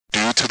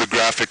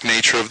graphic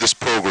nature of this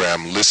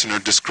program, listener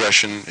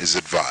discretion is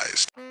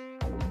advised.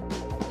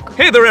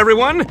 Hey there,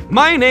 everyone!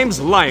 My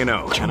name's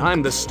Lion-O, and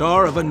I'm the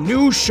star of a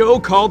new show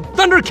called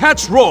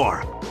Thundercats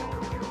Roar!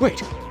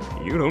 Wait,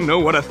 you don't know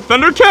what a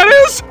Thundercat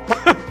is?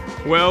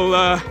 Well,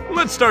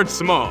 let's start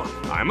small.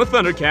 I'm a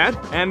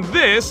Thundercat, and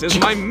this is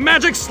my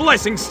magic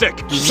slicing stick,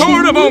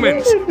 Sword of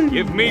Omens!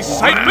 Give me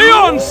sight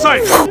beyond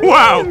sight!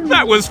 Wow,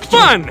 that was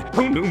fun!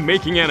 Who knew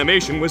making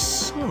animation was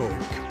so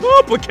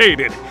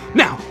complicated?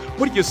 Now,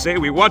 what do you say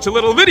we watch a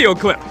little video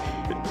clip?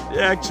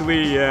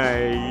 Actually,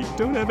 I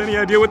don't have any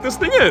idea what this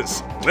thing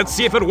is. Let's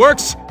see if it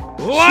works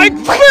like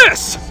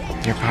this!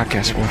 Your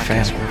podcast, we're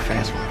fans.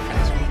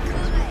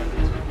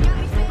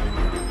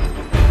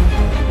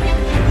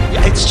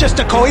 It's just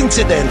a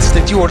coincidence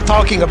that you were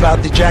talking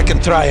about the Jack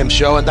and Triumph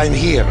show, and I'm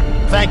here.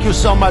 Thank you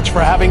so much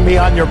for having me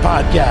on your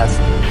podcast.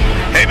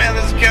 Hey man,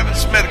 this is Kevin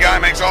Smith, guy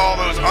who makes all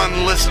those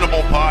unlistenable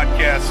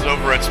podcasts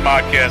over at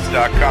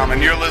smodcast.com,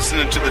 and you're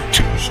listening to the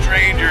Two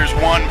Strangers,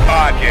 One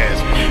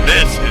Podcast.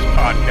 This is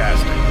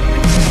podcasting.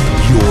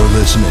 You're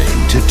listening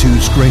to Two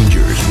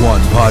Strangers,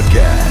 One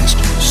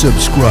Podcast.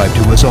 Subscribe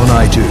to us on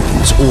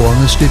iTunes or on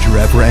the Stitcher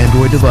app for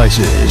Android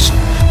devices.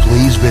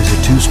 Please visit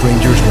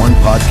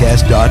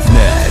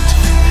twostrangersonepodcast.net.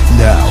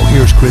 Now,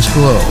 here's Chris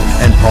Cologne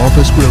and Paul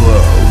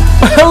Pasquillo.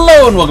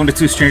 Hello and welcome to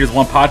Two Strangers,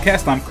 One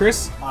Podcast. I'm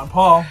Chris. I'm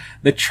Paul.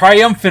 The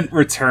triumphant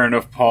return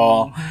of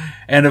Paul.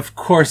 And of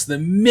course, the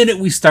minute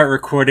we start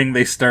recording,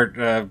 they start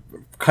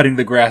cutting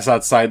the grass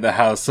outside the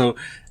house. So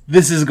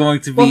this is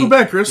going to be welcome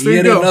back, Chris. There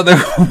yet you go.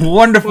 Another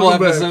wonderful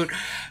welcome episode. Back.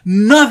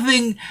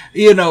 Nothing,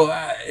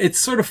 it's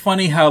sort of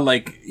funny how,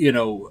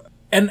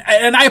 and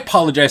I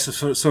apologize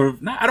for sort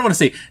of, I don't want to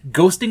say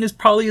ghosting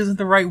isn't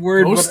the right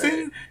word.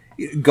 Ghosting?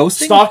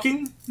 Ghosting?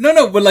 Stalking?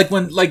 No, but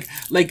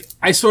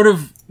I sort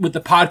of, with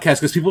the podcast,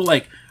 because people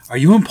are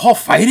you and Paul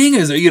fighting?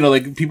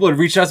 People have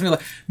reached out to me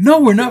no,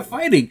 we're not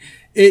fighting.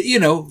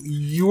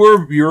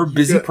 You're a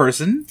busy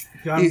person.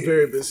 Yeah, I'm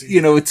very busy.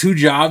 With two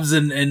jobs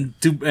and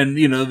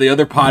the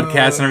other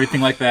podcasts and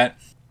everything like that.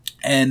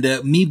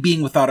 And me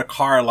being without a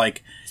car,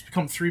 it's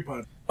become 3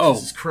 podcasts. Oh.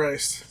 Jesus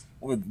Christ.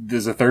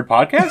 There's a third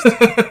podcast?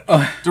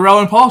 Darrell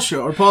and Paul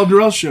show, or Paul and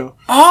Darrell show.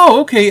 Oh,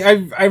 okay.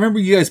 I remember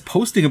you guys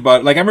posting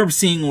about it. I remember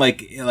seeing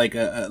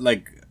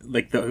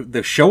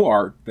the show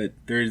art, but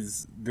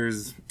there's.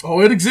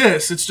 Oh, it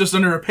exists. It's just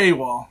under a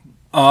paywall.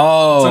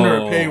 Oh, it's under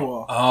a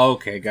paywall. Oh,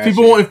 okay, gotcha.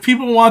 If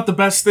people want the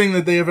best thing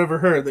that they have ever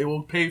heard, they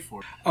will pay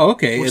for it. Oh,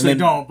 okay, which they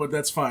don't, but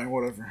that's fine.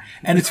 Whatever.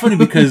 And it's funny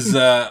because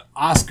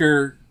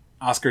Oscar,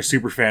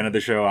 super fan of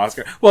the show.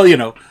 Oscar,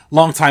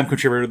 longtime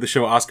contributor to the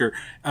show. Oscar,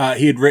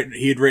 he had written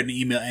an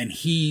email, and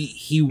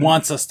he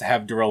wants us to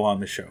have Darrell on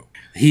the show.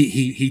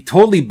 He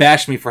totally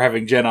bashed me for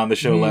having Jen on the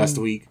show last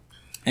week.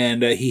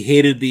 And he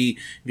hated the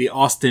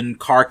Austin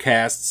car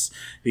casts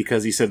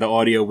because he said the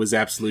audio was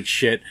absolute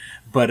shit.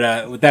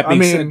 But with that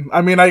being said,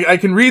 I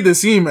can read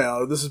this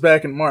email. This is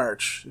back in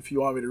March. If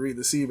you want me to read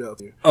this email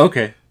to you,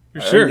 okay,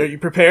 sure. Are you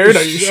prepared?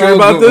 Are you sure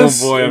about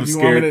this? Oh boy, I'm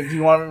scared. Do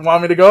you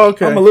want me to go?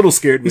 Okay, I'm a little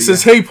scared. He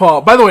says, "Hey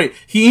Paul." By the way,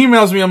 he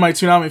emails me on my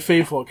Toonami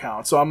Faithful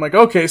account, so I'm like,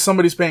 okay,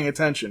 somebody's paying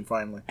attention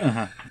finally.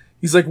 Uh-huh.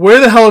 He's like, "Where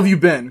the hell have you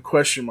been?"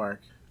 2S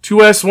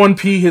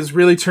 1P has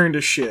really turned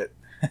to shit,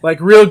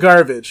 like real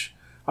garbage.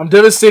 I'm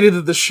devastated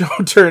that the show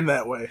turned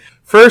that way.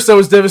 First, I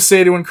was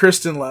devastated when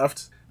Kristen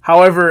left.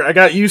 However, I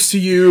got used to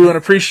you and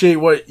appreciate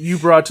what you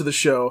brought to the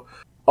show,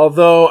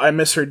 although I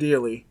miss her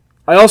dearly.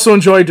 I also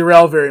enjoy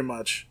Darrell very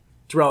much.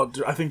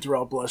 I think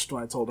Darrell blushed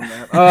when I told him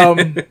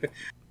that.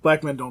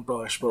 Black men don't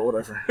blush, but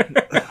whatever.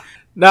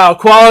 Now,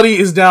 quality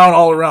is down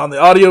all around. The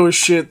audio is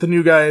shit. The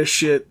new guy is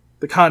shit.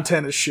 The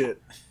content is shit.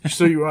 You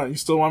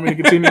still want me to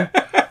continue?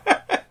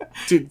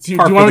 Do you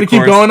want me to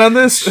keep going on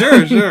this?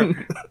 Sure. Well,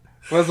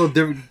 that's a little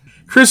different.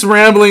 Chris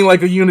rambling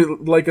like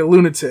a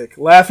lunatic,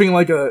 laughing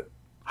like a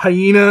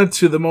hyena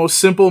to the most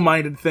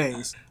simple-minded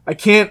things. I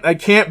can't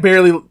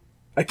bear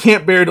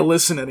to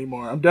listen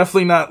anymore. I'm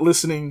definitely not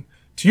listening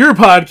to your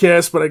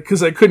podcast, but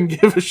because I couldn't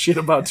give a shit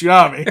about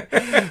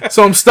Toonami.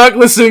 So I'm stuck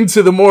listening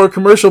to the more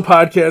commercial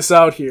podcasts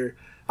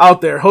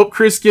out there. Hope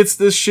Chris gets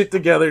this shit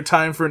together.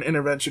 Time for an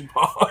intervention,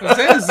 Paul.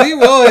 See,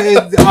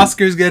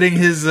 Oscar's getting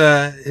his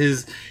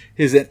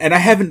and I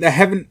haven't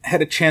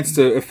had a chance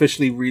to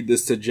officially read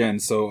this to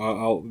Jen,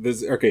 so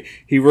okay.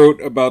 He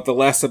wrote about the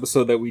last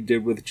episode that we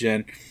did with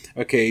Jen.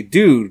 Okay,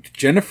 dude,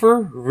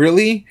 Jennifer,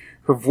 really?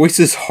 Her voice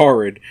is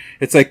horrid.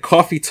 It's like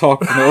coffee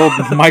talk from the old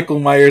Michael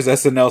Myers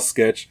SNL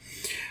sketch.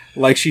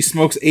 Like she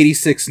smokes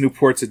 86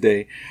 Newports a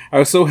day. I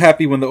was so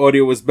happy when the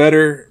audio was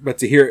better, but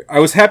to hear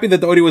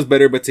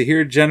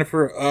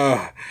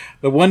Jennifer,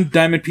 the one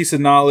diamond piece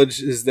of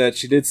knowledge is that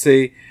she did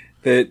say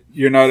that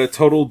you're not a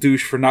total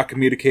douche for not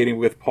communicating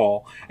with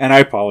Paul, and I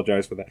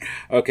apologize for that.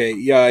 Okay,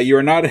 yeah,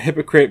 you're not a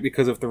hypocrite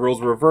because if the roles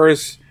were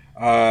reversed,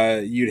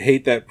 you'd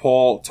hate that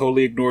Paul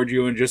totally ignored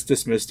you and just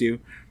dismissed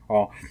you.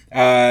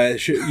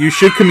 You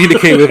should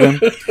communicate with him.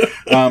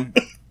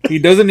 He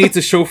doesn't need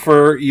to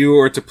chauffeur you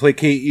or to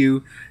placate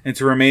you and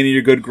to remain in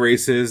your good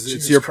graces.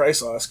 Jesus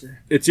Christ, Oscar.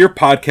 It's your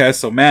podcast,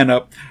 so man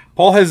up.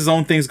 Paul has his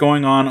own things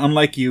going on.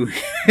 Unlike you,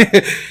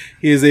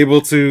 he is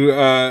able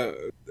to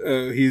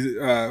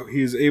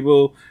he's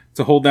able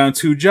to hold down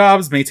 2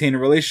 jobs, maintain a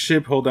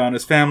relationship, hold down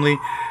his family,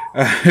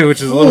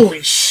 which is a little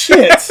Holy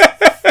shit!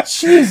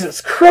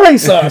 Jesus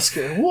Christ,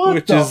 Oscar!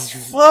 What the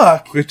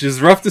fuck? Which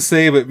is rough to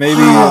say, but maybe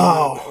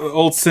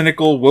old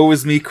cynical woe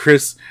is me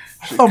Chris.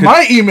 I thought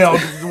my email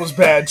was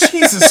bad.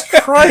 Jesus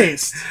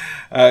Christ!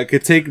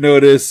 Could take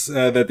notice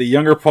that the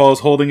younger Paul is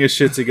holding his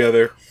shit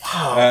together.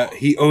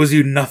 He owes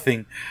you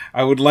nothing.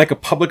 I would like a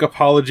public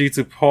apology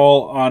to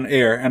Paul on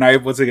air, and I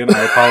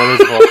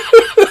apologize,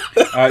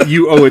 Paul.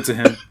 You owe it to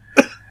him.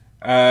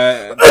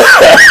 And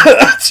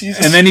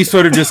then he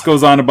sort of just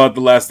goes on about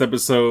the last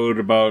episode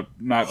about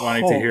not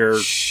wanting to hear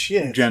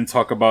Jen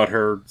talk about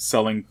her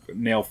selling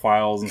nail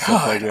files and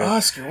stuff like that.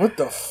 Oscar, what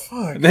the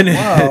fuck?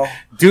 Then,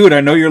 dude, I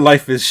know your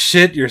life is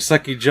shit. Your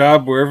sucky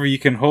job, wherever you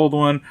can hold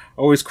one.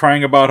 Always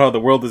crying about how the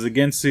world is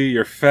against you.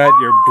 You're fat.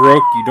 You're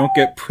broke. You don't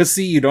get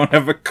pussy. You don't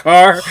have a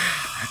car.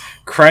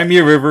 Cry me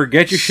a river.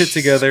 Get your shit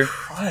together.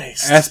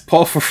 Christ. Ask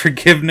Paul for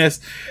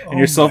forgiveness and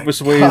your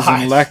selfish ways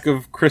and lack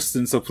of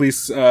Kristen. So please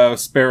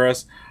spare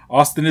us.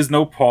 Austin is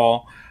no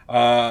Paul.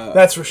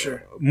 That's for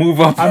sure. Move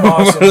up. I'm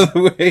awesome. Out of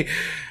the way.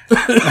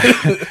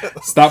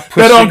 Stop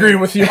pushing. I don't agree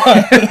with you.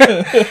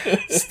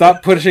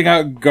 Stop pushing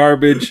out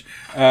garbage.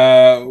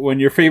 When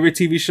your favorite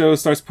TV show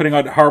starts putting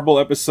out horrible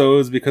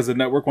episodes because the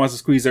network wants to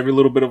squeeze every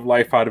little bit of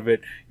life out of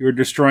it, you're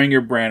destroying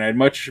your brand. I'd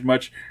much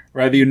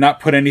rather you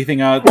not put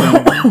anything out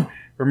than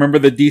remember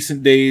the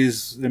decent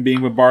days than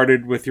being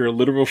bombarded with your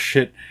literal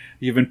shit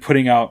you've been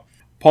putting out.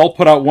 Paul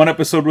put out 1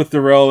 episode with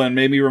Darrell and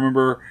made me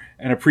remember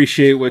and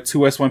appreciate what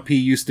 2S1P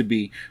used to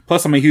be.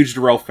 Plus, I'm a huge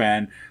Darrell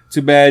fan.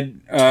 Too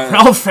bad...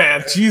 Darrell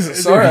fan?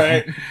 Jesus,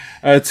 alright.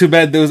 Too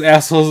bad those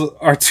assholes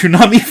are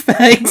Toonami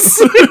fags.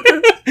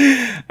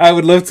 I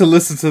would love to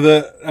listen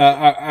to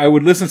I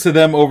would listen to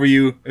them over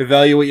you.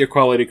 Evaluate your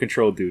quality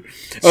control, dude.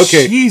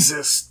 Okay.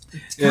 Jesus.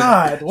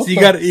 God. So you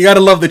gotta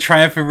love the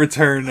triumphant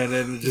return and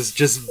then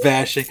just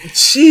bashing.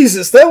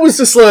 Jesus, that was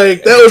just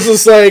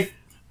like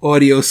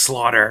audio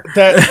slaughter.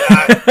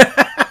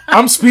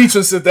 I'm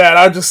speechless at that.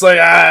 I'm just like,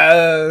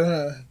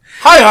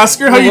 hi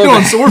Oscar, how you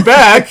doing? So we're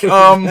back.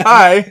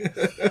 Hi.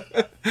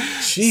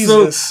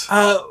 Jesus.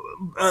 So,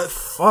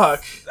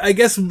 fuck. I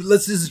guess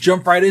let's just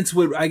jump right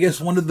into it. I guess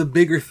one of the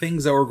bigger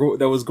things that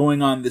was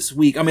going on this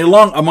week, I mean,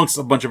 amongst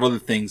a bunch of other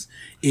things,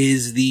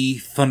 is the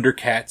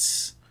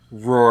Thundercats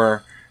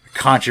Roar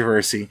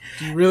controversy.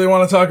 Do you really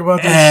want to talk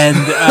about this?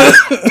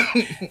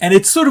 And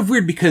it's sort of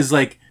weird because,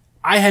 like,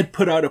 I had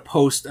put out a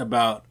post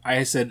about,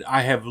 I said,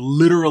 I have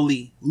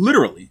literally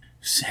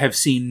have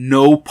seen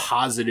no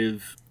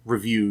positive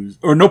reviews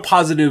or no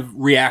positive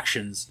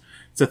reactions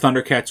to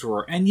Thundercats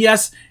Roar. And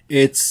yes,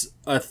 it's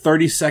a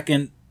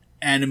 30-second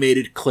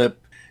animated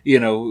clip. You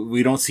know,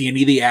 we don't see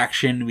any of the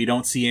action. We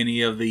don't see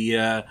any of the,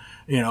 and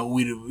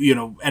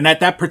at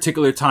that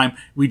particular time,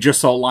 we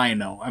just saw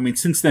Lion-O. I mean,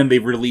 since then,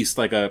 they've released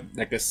like a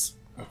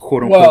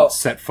quote-unquote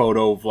set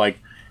photo of, like,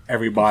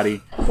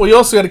 everybody. Well, you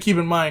also got to keep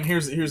in mind,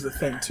 here's the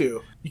thing,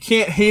 too. You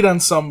can't hate on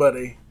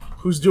somebody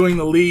who's doing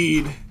the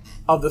lead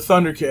of the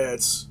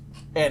Thundercats,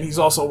 and he's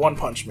also One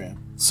Punch Man.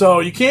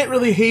 So you can't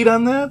really hate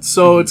on that.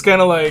 So it's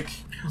kind of like...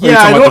 You're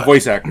talking about the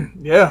voice actor.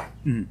 Yeah.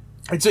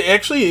 It's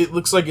actually, it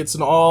looks like it's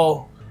an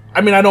all... I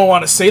mean, I don't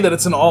want to say that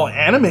it's an all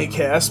anime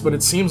cast, but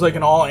it seems like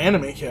an all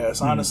anime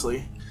cast,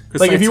 honestly.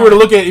 Like, if you were to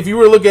look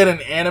at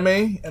an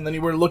anime, and then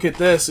you were to look at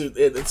this,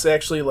 it's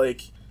actually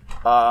like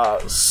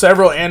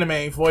several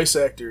anime voice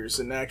actors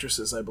and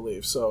actresses, I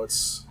believe. So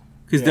it's...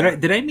 Because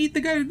did I meet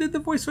the guy who did the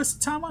voice for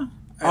Saitama?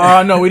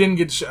 No, we didn't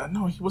get to...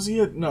 No, was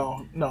he...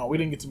 No, we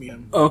didn't get to meet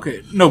him.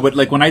 Okay. No, but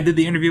like when I did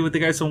the interview with the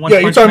guys from One Punch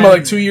Man... Yeah, you're talking about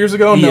like 2 years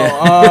ago?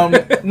 Yeah.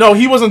 No, no,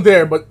 he wasn't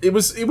there, but it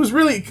was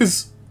really...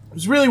 Because it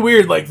was really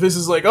weird. Like, this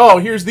is like, oh,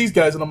 here's these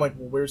guys. And I'm like,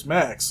 well, where's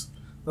Max?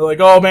 They're like,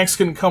 oh, Max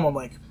couldn't come. I'm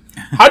like,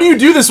 how do you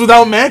do this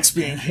without Max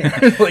being here?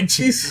 Like,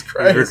 Jesus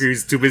Christ.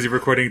 He's too busy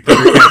recording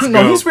Thundercats.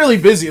 No, he's really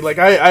busy. Like,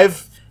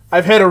 I've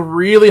had a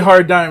really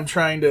hard time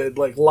trying to,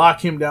 like,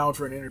 lock him down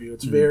for an interview.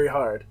 It's very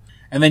hard.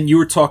 And then you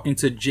were talking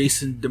to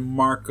Jason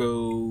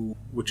DeMarco,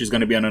 which is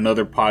going to be on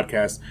another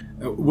podcast.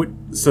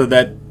 So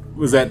that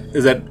was that?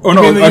 Is that? Oh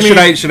no!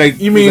 Should I?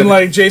 You mean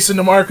like Jason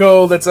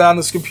DeMarco that's on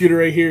this computer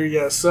right here?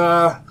 Yes.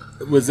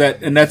 Was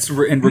that? And that's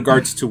in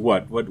regards to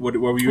what? What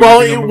were you?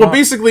 Well,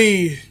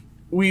 basically,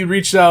 we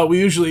reached out.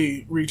 We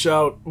usually reach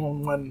out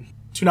when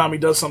Toonami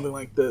does something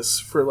like this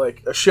for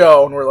like a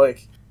show, and we're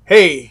like,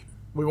 hey,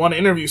 we want to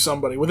interview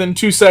somebody. Within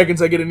 2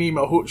 seconds, I get an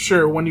email.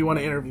 Sure. When do you want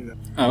to interview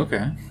them? Oh,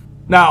 okay.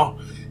 Now,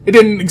 it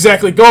didn't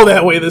exactly go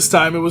that way this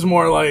time. It was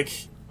more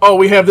like, oh,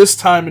 we have this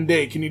time and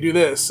date. Can you do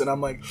this? And I'm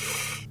like,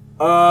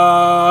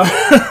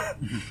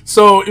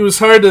 So it was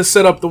hard to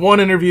set up the one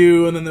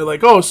interview, and then they're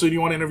like, oh, so do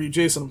you want to interview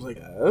Jason? I was like,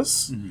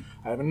 yes.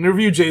 I haven't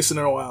interviewed Jason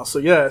in a while, so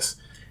yes.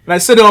 And I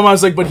said to him, I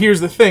was like, but here's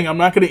the thing. I'm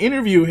not going to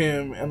interview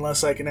him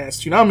unless I can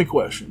ask Toonami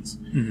questions.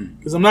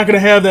 Because I'm not going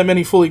to have that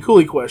many Fully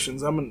Cooley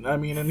questions. And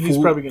he's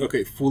probably going to...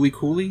 Okay, Fully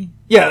Cooley?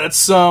 Yeah,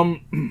 that's...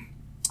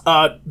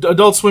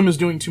 Adult Swim is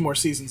doing 2 more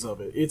seasons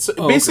of it. It's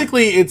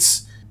basically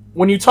it's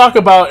when you talk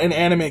about an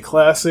anime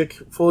classic,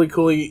 Fooly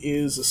Cooly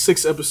is a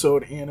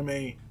 6-episode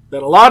anime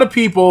that a lot of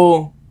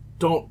people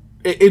don't.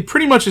 It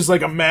pretty much is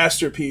like a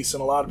masterpiece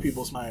in a lot of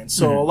people's minds.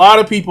 So a lot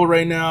of people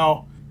right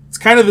now, it's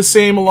kind of the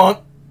same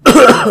along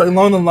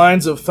along the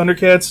lines of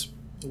Thundercats,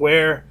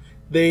 where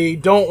they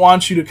don't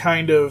want you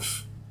to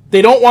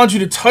they don't want you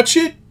to touch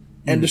it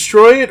and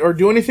destroy it or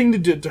do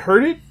anything to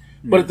hurt it,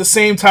 but at the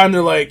same time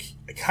they're like,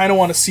 I kind of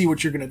want to see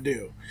what you're gonna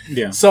do.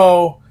 Yeah.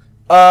 So,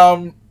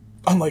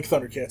 unlike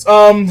Thundercats,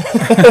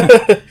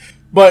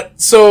 but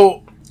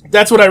so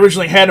that's what I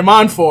originally had him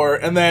on for,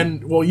 and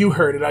then, well, you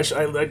heard it. I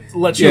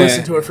let you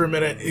listen to it for a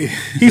minute.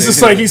 He's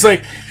just like, he's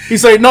like,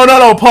 no,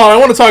 Paul, I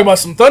want to talk about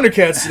some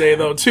Thundercats today,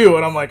 though, too.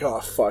 And I'm like, oh,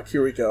 fuck,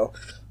 here we go.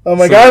 I'm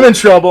like, I'm in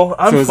trouble.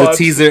 I'm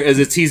fucked. As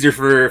a teaser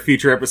for a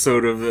future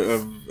episode of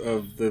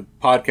the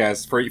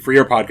podcast, for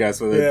your podcast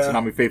with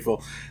Tsunami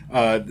Faithful,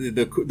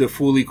 the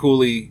Fooly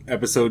Cooly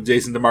episode,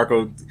 Jason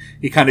DeMarco,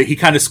 he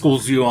kind of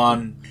schools you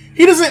on.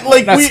 He doesn't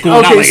like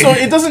so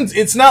it doesn't.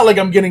 It's not like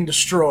I'm getting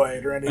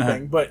destroyed or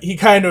anything, but he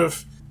kind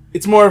of.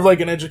 It's more of like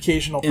an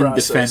educational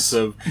process. In defense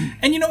of,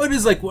 and it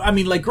is like, I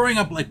mean, like growing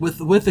up, like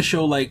with a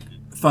show like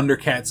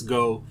Thundercats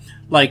Go,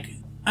 like,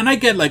 and I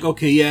get like,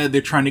 okay, yeah, they're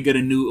trying to get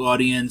a new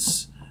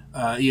audience,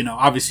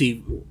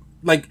 obviously,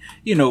 like,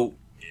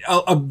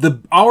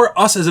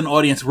 us as an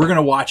audience, we're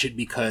gonna watch it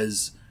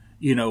because,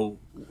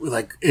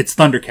 like it's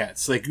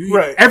Thundercats. Like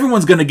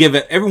everyone's gonna give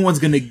it. Everyone's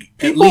gonna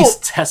at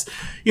least test.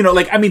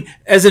 Like I mean,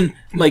 as in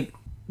like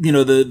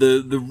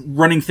the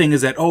running thing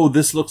is that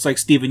this looks like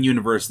Steven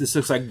Universe. This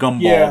looks like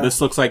Gumball. Yeah. This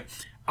looks like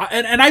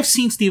and I've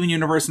seen Steven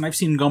Universe and I've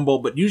seen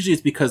Gumball, but usually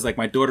it's because like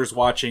my daughter's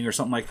watching or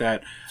something like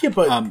that.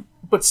 Yeah,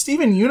 but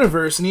Steven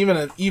Universe and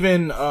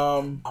even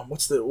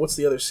what's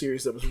the other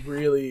series that was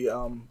really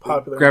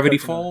popular? Gravity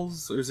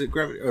Falls, or is it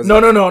Gravity? No.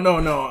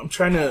 I'm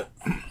trying to.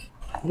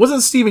 It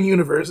wasn't Steven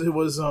Universe. It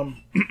was God.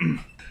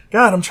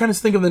 I'm trying to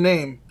think of the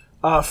name.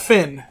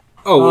 Finn.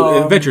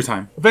 Adventure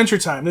Time. Adventure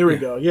Time. There we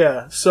go.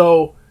 Yeah.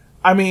 So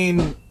I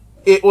mean,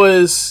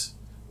 it's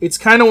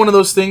kind of one of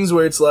those things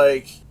where it's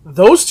like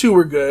those two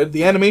were good.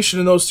 The animation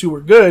in those two were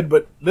good,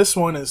 but this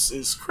one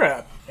is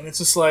crap. And it's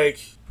just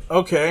like,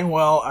 okay,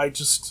 well, I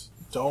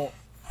don't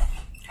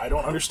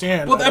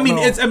understand. Well, I mean,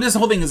 this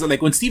whole thing is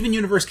like when Steven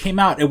Universe came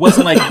out, it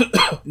wasn't like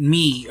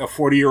me, a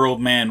 40-year-old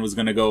man, was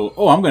going to go,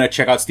 I'm going to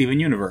check out Steven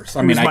Universe.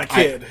 I mean,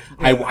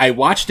 I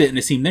watched it and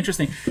it seemed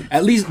interesting.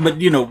 At least, but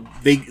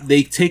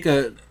they take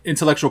a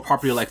intellectual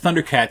property like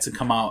Thundercats and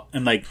come out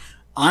and like,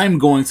 I'm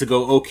going to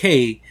go,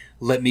 okay,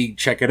 let me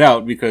check it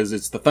out because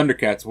it's the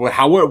Thundercats,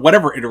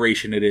 whatever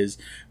iteration it is.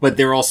 But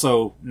they're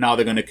also, now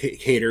they're going to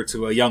cater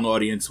to a young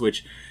audience,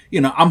 which,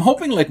 I'm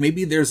hoping like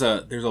maybe there's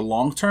a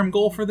long-term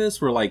goal for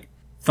this where like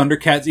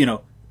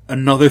Thundercats,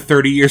 another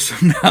 30 years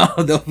from now,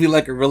 they'll be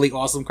like a really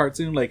awesome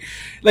cartoon. Like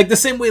the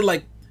same way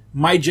like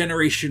my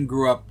generation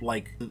grew up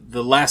like not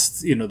the last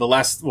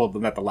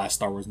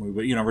Star Wars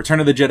movie, but Return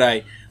of the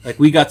Jedi, like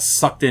we got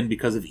sucked in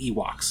because of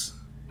Ewoks.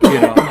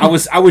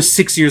 I was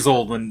 6 years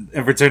old when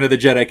Return of the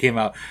Jedi came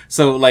out.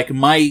 So like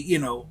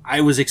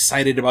I was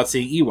excited about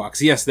seeing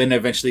Ewoks. Yes, then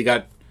eventually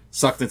got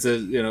sucked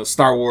into,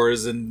 Star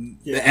Wars and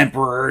the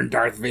Emperor and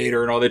Darth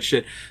Vader and all that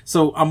shit.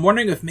 So I'm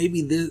wondering if maybe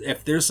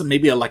if there's a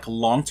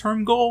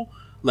long-term goal,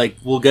 like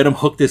we'll get them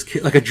hooked as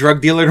like a drug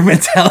dealer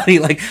mentality.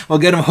 Like we'll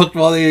get them hooked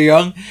while they're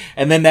young,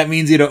 and then that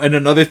means in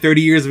another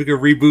 30 years we could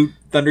reboot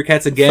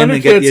Thundercats again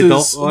and get the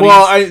adult audience.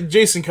 Well,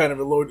 Jason kind of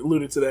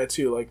alluded to that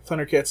too. Like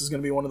Thundercats is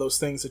going to be one of those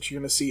things that you're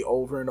going to see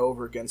over and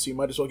over again, so you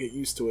might as well get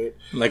used to it.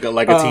 Like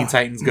a Teen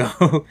Titans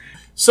Go.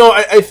 So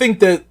I think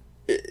that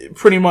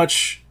pretty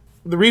much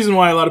the reason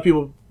why a lot of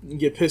people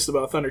get pissed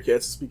about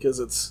Thundercats is because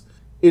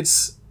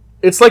it's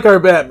like our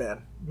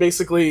Batman.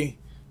 Basically,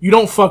 you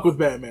don't fuck with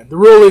Batman. The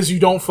rule is you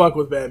don't fuck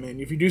with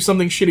Batman. If you do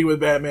something shitty with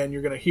Batman,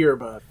 you're going to hear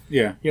about it.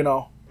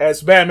 Yeah.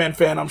 As a Batman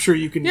fan, I'm sure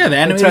you can. Yeah, the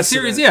animated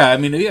series. Yeah, I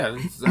mean, yeah.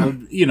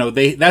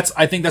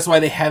 I think that's why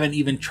they haven't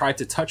even tried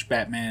to touch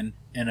Batman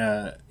in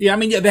a. Yeah, I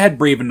mean, yeah, they had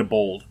Brave and the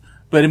Bold,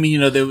 but I mean,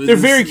 they're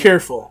very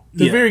careful.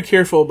 They're very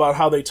careful about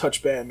how they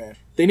touch Batman.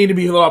 They need to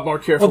be a lot more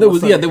careful. Well,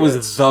 there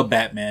was the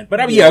Batman,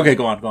 but I mean, okay,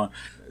 go on.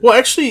 Well,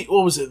 actually,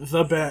 what was it?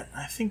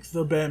 I think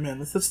The Batman.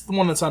 That's the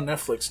one that's on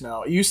Netflix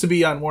now. It used to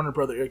be on Warner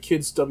Brothers,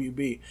 Kids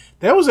WB.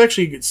 That was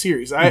actually a good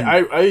series.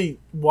 I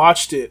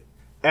watched it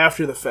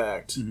after the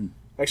fact. Mm-hmm.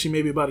 Actually,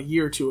 maybe about a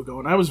year or two ago,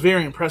 and I was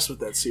very impressed with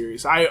that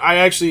series. I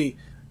actually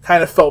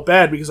kind of felt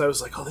bad because I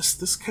was like,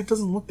 this kid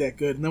doesn't look that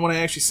good. And then when I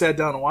actually sat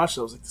down and watched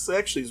it, I was like, this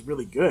actually is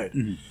really good.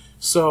 Mm-hmm.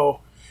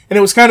 So, and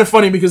it was kind of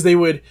funny because they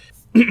wouldn't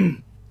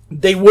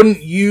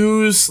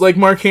use like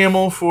Mark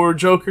Hamill for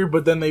Joker,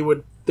 but then they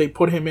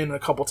put him in a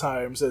couple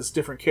times as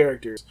different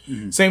characters.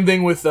 Mm-hmm. Same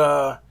thing with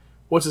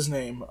what's his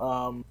name?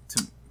 Conroy?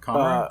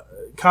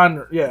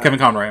 Kevin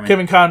Conroy. I mean.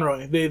 Kevin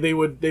Conroy. They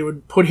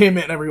would put him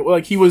in every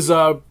like he was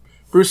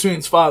Bruce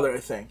Wayne's father, I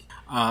think.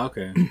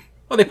 Okay.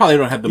 Well, they probably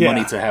don't have the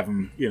money to have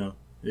him.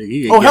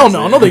 Hell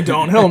no! No, they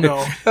don't. Hell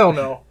no! Hell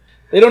no!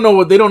 They don't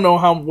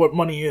know what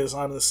money is.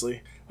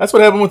 Honestly, That's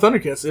what happened with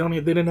Thundercats.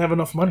 They didn't have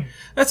enough money.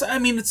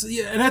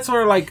 And that's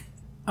where like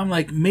I'm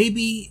like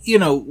maybe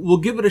we'll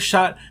give it a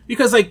shot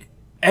because like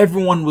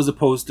everyone was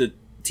opposed to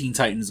Teen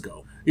Titans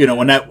Go.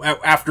 When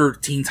after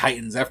Teen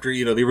Titans, after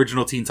the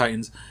original Teen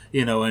Titans,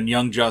 and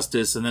Young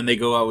Justice, and then they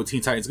go out with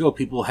Teen Titans Go,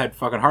 people had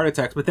fucking heart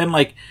attacks. But then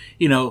like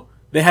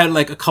they had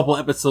like a couple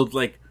episodes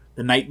like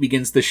The Night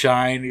Begins to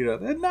Shine,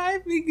 the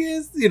night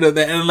begins,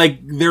 and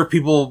like there are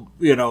people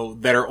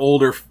that are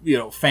older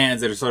fans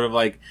that are sort of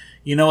like,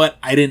 what,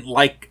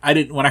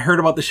 when I heard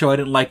about the show I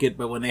didn't like it,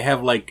 but when they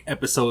have like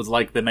episodes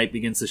like The Night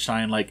Begins to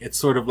Shine, like it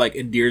sort of like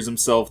endears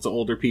himself to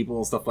older people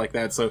and stuff like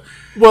that. So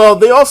well,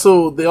 they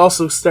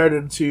also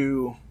started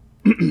to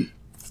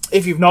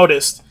if you've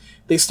noticed,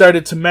 they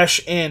started to mesh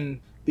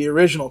in the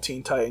original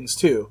Teen Titans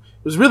too.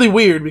 It was really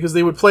weird because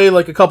they would play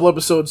like a couple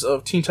episodes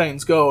of Teen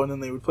Titans Go and then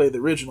they would play the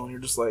original and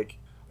you're just like,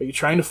 are you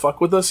trying to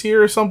fuck with us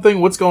here or something?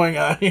 What's going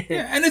on here?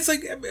 Yeah, and it's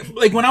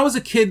like when I was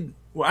a kid,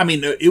 I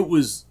mean, it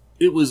was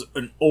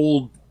an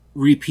old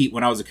repeat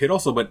when I was a kid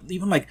also, but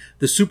even like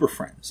the Super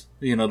Friends,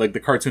 like the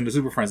cartoon The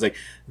Super Friends, like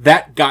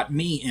that got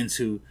me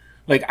into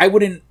like I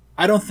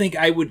don't think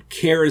I would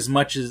care as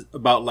much as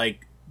about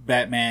like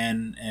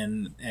Batman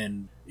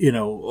and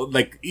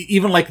like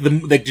even like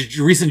the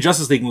recent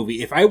Justice League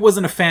movie. If I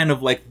wasn't a fan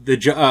of like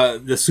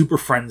the Super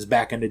Friends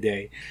back in the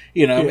day,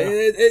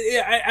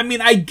 I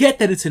mean, I get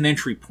that it's an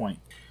entry point.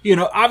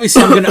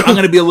 Obviously I'm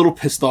gonna be a little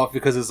pissed off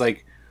because it's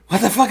like, what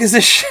the fuck is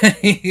this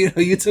shit?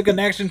 You took an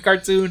action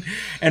cartoon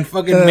and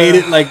fucking made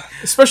it like,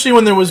 especially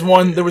when there was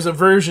a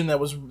version that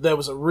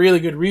was a really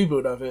good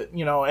reboot of it,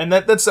 and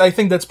that's I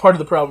think that's part of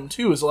the problem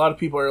too. Is a lot of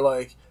people are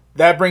like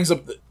that brings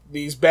up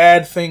these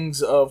bad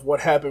things of what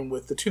happened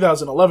with the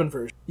 2011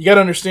 version. You got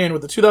to understand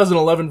with the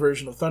 2011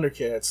 version of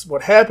Thundercats,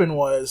 what happened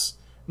was,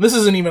 and this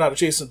isn't even out of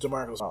Jason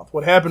DeMarco's mouth.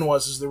 What happened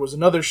was there was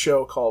another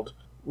show called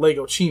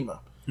Lego Chima.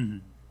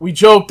 Mm-hmm. We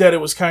joked that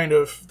it was kind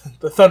of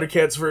the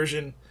Thundercats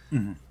version.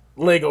 Mm-hmm.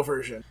 Lego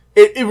version.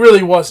 It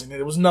really wasn't.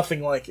 It was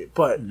nothing like it.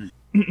 But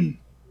the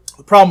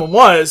problem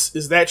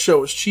is that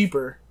show was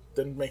cheaper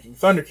than making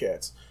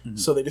Thundercats. Mm-hmm.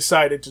 So they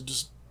decided to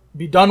just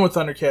be done with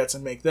Thundercats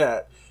and make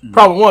that. Mm-hmm.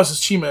 Problem was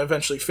Chima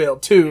eventually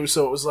failed too.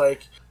 So it was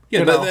like,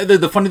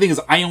 the funny thing is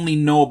I only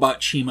know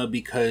about Chima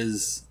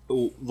because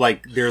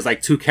like there's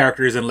like two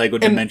characters in Lego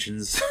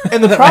Dimensions.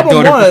 And the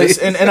problem was,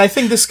 and I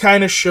think this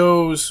kind of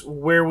shows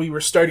where we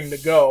were starting to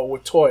go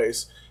with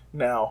toys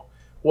now,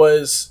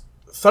 was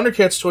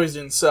Thundercats toys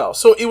didn't sell.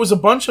 So it was a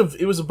bunch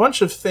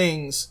of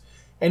things,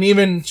 and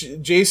even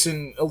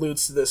Jason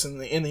alludes to this in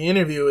the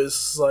interview,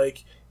 is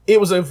like it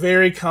was a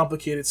very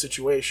complicated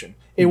situation.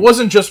 It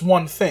wasn't just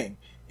one thing.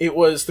 It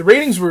was the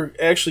ratings were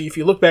actually, if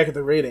you look back at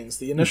the ratings,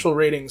 the initial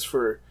ratings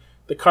for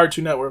the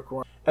Cartoon Network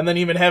were, and then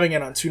even having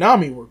it on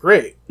Toonami were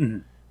great. Mm-hmm.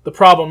 The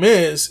problem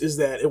is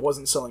that it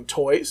wasn't selling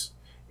toys.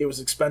 It was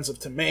expensive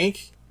to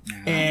make,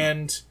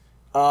 and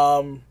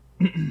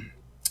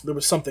there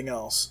was something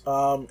else.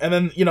 And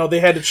then, they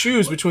had to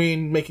choose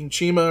between making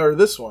Chima or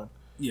this one.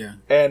 Yeah.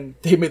 And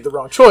they made the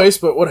wrong choice,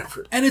 but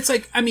whatever. And it's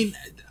like, I mean,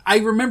 I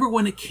remember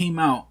when it came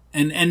out,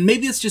 and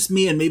maybe it's just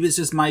me, and maybe it's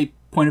just my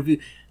point of view,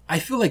 I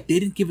feel like they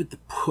didn't give it the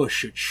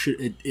push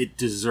it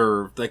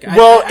deserved. Like, I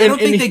don't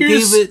think they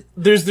gave it.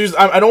 There's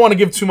I don't want to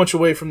give too much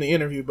away from the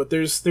interview, but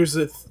there's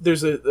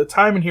a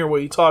time in here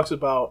where he talks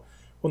about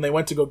when they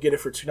went to go get it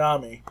for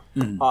Toonami,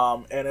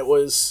 and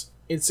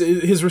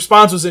his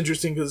response was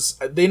interesting because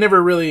they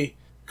never really,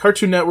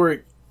 Cartoon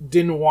Network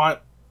didn't want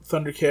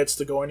Thundercats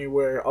to go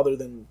anywhere other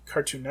than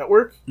Cartoon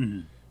Network.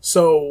 Mm-hmm.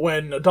 So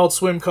when Adult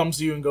Swim comes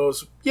to you and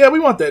goes, yeah, we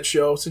want that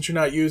show since you're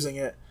not using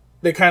it,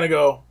 they kind of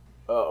go,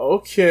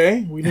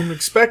 okay, we didn't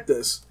expect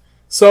this.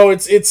 So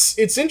it's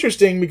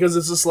interesting because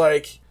it's just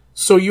like,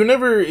 so you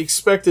never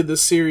expected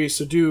this series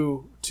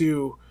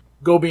to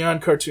go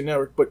beyond Cartoon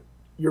Network, but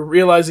you're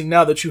realizing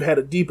now that you had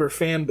a deeper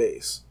fan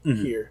base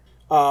here.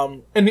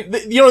 And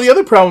the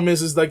other problem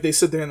is like they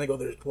sit there and they go,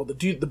 well,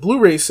 the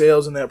Blu-ray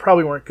sales and that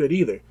probably weren't good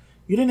either.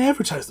 You didn't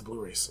advertise the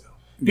Blu-ray sale.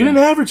 You didn't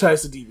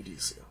advertise the DVD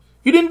sale.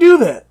 You didn't do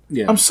that.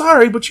 Yeah. I'm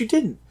sorry, but you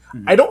didn't.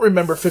 Mm-hmm. I don't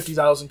remember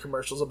 50,000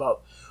 commercials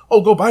about,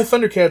 go buy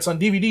Thundercats on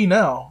DVD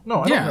now.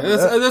 No, I don't remember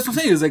that. That's what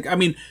I'm saying. Is like, I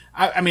mean,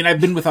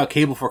 I've been without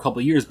cable for a couple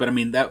of years, but I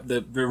mean that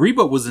the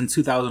reboot was in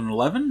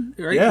 2011,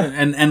 right? Yeah,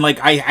 and like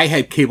I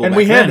had cable, and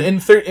back then.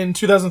 In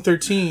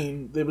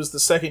 2013. It was the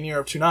second year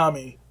of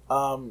Toonami.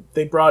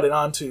 They brought it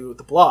onto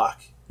the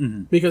block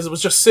because it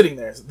was just sitting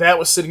there. That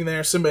was sitting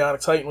there.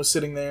 Symbiotic Titan was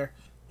sitting there.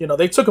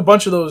 They took a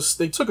bunch of those.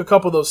 They took a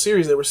couple of those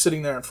series that were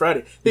sitting there on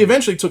Friday. They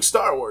eventually took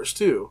Star Wars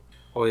too.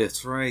 Oh,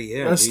 that's right.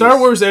 Yeah, and Star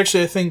Wars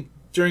actually, I think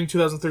during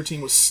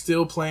 2013 was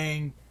still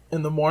playing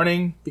in the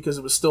morning because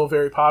it was still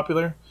very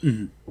popular.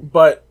 Mm-hmm.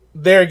 But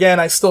there again,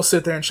 I still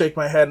sit there and shake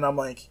my head, and I'm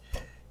like,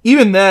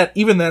 even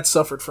that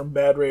suffered from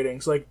bad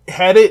ratings. Like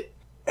had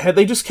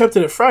they just kept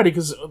it at Friday,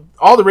 because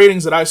all the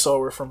ratings that I saw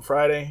were from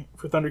Friday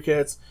for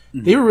Thundercats.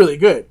 Mm-hmm. They were really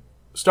good.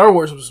 Star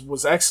Wars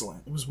was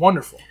excellent. It was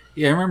wonderful.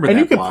 Yeah, I remember and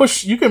that.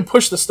 And you can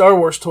push the Star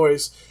Wars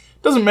toys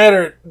doesn't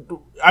matter.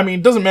 I mean,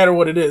 it doesn't matter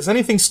what it is.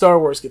 Anything Star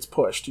Wars gets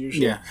pushed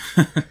usually. Yeah.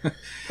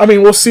 I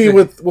mean, we'll see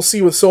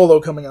with Solo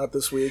coming out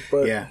this week,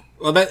 but yeah.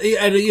 Well, that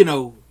you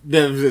know,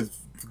 there's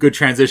a good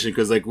transition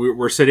because like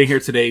we're sitting here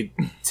today.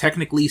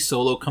 Technically,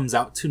 Solo comes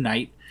out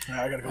tonight.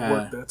 I gotta go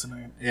work that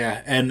tonight.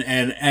 Yeah,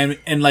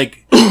 and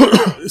like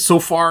so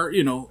far,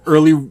 you know,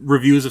 early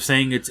reviews of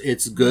saying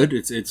it's good,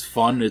 it's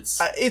fun,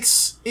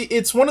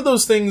 it's one of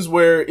those things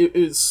where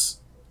it's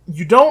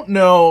you don't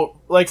know.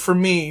 Like for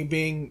me,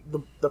 being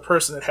the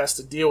person that has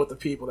to deal with the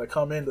people that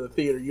come into the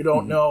theater, you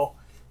don't know.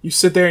 You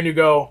sit there and you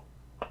go,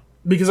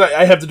 because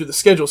I have to do the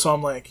schedule, so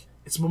I'm like,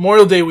 it's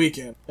Memorial Day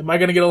weekend. Am I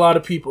going to get a lot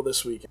of people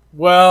this weekend?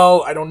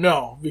 Well, I don't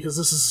know, because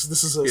this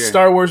is a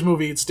Star Wars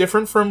movie. It's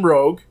different from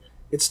Rogue.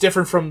 It's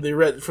different from the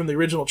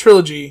original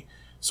trilogy.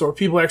 So are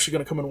people actually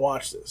going to come and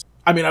watch this?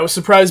 I mean, I was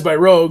surprised by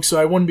Rogue,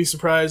 so I wouldn't be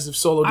surprised if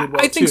Solo did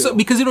well, I think too. so,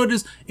 because you know what it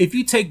is? If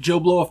you take Joe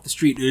Blow off the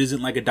street, it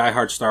isn't like a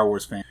diehard Star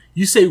Wars fan.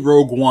 You say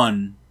Rogue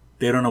One,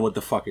 they don't know what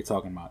the fuck you're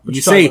talking about. When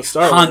you say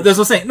Han, that's what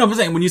I'm saying. No, I'm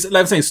saying when you say,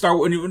 like I'm saying Star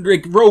Wars,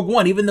 like Rogue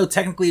One, even though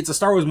technically it's a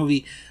Star Wars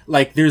movie,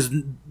 like there's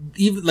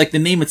even like the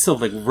name itself,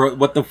 like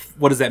what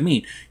does that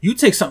mean? You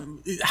take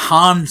some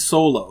Han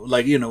Solo,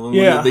 like you know,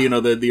 you got Luke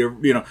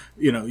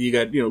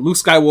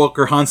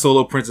Skywalker, Han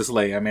Solo, Princess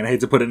Leia. I mean, I hate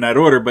to put it in that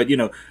order, but you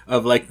know,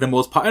 of like the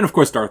most and of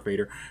course Darth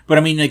Vader. But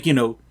I mean, like you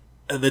know,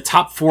 the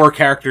top 4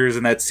 characters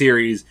in that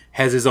series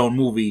has his own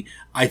movie.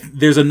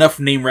 There's enough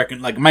name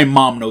recognition. Like my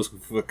mom knows who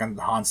fucking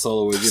Han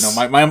Solo is. You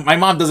know, my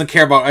mom doesn't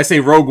care about. I say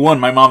Rogue One,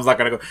 my mom's not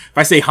gonna go. If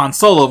I say Han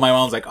Solo, my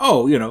mom's like,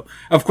 oh, you know.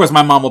 Of course,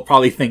 my mom will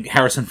probably think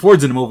Harrison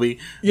Ford's in the movie.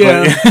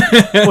 Yeah.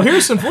 Well,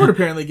 Harrison Ford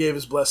apparently gave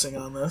his blessing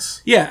on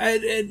this. Yeah,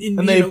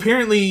 and they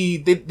apparently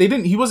they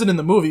didn't. He wasn't in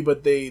the movie,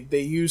 but they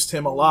used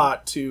him a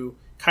lot to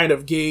kind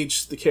of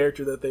gauge the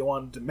character that they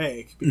wanted to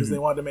make, because they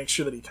wanted to make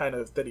sure that he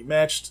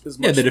matched as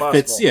much as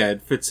possible.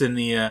 It fits in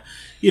the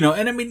you know.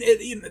 And I mean,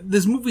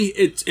 this movie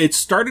it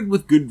started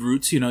with good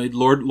roots. You know,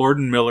 Lord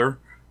and Miller,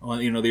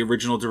 you know, the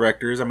original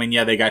directors. I mean,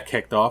 yeah, they got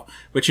kicked off,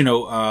 but you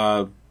know,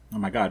 oh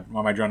my God, why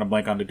am I drawing a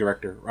blank on the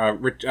director?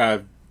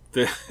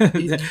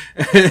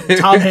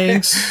 Tom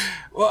Hanks.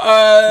 Well,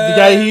 the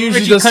guy who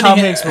usually does Tom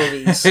Hanks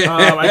movies.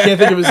 I can't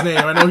think of his name.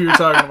 I know who you're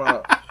talking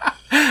about.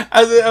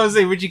 I was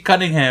saying Richie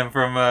Cunningham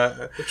from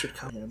Richard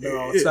Cunningham.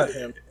 No, it's not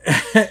him.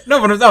 No,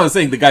 but I was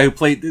saying the guy who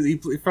played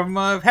from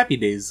Happy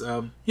Days.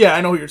 Yeah,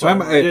 I know who you're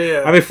talking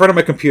about. I'm in front of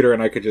my computer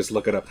and I could just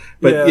look it up.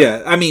 But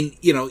yeah, I mean,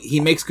 you know, he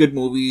makes good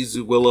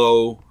movies.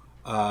 Willow,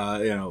 you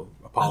know,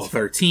 Apollo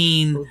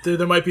 13.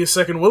 There might be a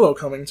second Willow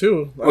coming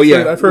too.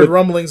 I've heard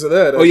rumblings of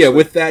that. Oh yeah,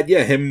 with that,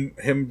 yeah,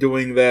 him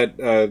doing that.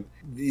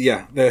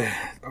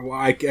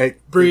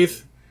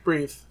 Breathe.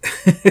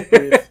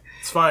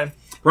 It's fine.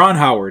 Ron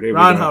Howard. There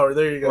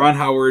you go. Ron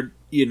Howard,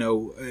 you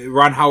know,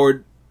 Ron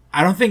Howard.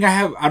 I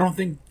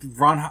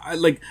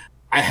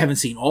haven't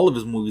seen all of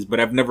his movies,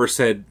 but I've never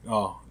said,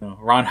 oh, no,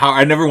 Ron Howard.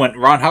 I never went,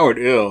 Ron Howard,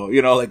 ew,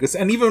 you know, like,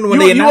 and even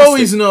when you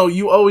always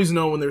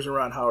know when there's a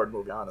Ron Howard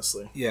movie,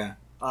 honestly. Yeah.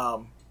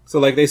 So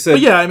like they said.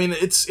 But yeah, I mean,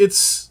 it's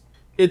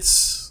going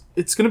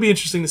to be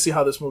interesting to see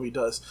how this movie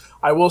does.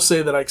 I will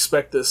say that I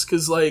expect this,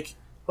 because like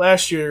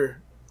last year,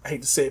 I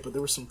hate to say it, but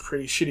there were some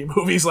pretty shitty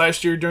movies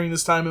last year during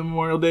this time in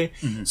Memorial Day.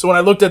 Mm-hmm. So when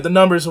I looked at the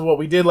numbers of what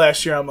we did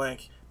last year, I'm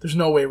like, there's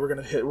no way we're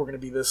gonna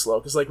be this low,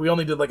 because like we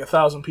only did like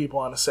 1,000 people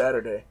on a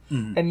Saturday.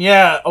 Mm-hmm. And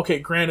yeah, okay,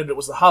 granted it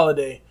was the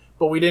holiday,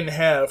 but we didn't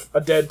have a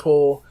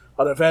Deadpool,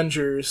 an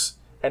Avengers,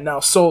 and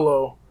now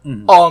Solo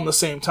all in the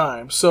same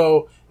time.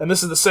 So, and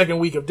this is the second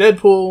week of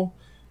Deadpool.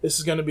 This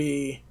is gonna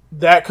be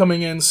that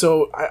coming in.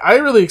 So I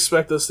really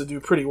expect us to do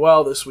pretty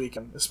well this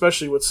weekend,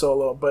 especially with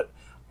Solo. But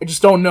I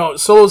just don't know.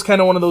 Solo's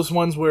kind of one of those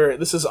ones where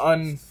this is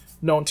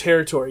unknown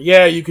territory.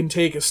 Yeah, you can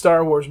take a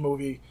Star Wars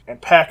movie and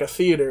pack a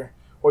theater,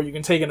 or you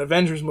can take an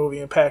Avengers movie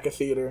and pack a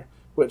theater,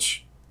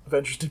 which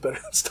Avengers did better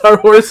than Star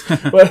Wars,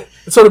 but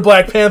it's sort of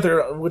Black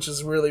Panther, which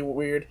is really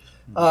weird.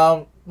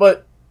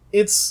 But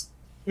it's,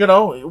 you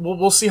know,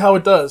 we'll see how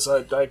it does.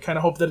 I kind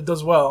of hope that it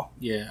does well.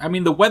 Yeah, I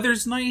mean, the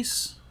weather's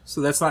nice,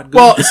 so that's not good.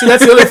 Well, see,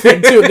 that's the other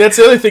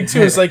thing,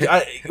 too. Is like,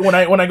 when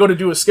I go to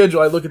do a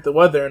schedule, I look at the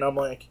weather, and I'm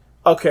like,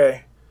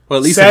 okay. Well,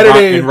 at least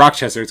Saturday, in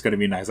Rochester, it's going to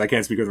be nice. I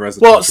can't speak with the rest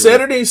of the country.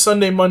 Saturday,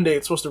 Sunday, Monday,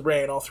 it's supposed to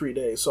rain all 3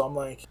 days. So I'm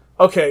like,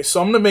 okay, so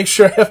I'm going to make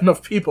sure I have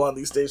enough people on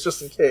these days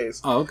just in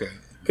case. Oh, okay.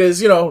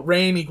 Because, you know,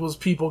 rain equals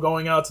people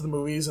going out to the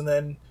movies. And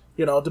then,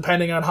 you know,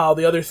 depending on how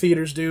the other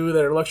theaters do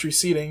that are luxury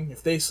seating,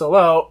 if they sell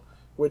out,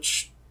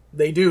 which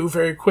they do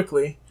very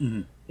quickly,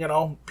 you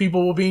know,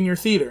 people will be in your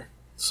theater.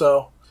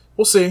 So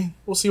we'll see.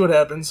 We'll see what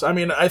happens. I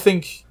mean,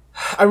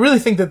 I really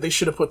think that they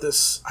should have put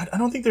this. I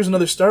don't think there's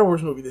another Star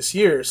Wars movie this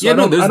year. So yeah,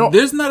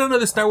 there's not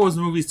another Star Wars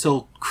movie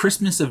till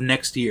Christmas of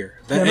next year.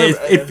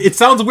 It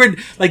sounds weird.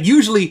 Like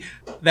usually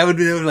that would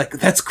be like,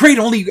 that's great.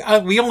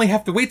 We only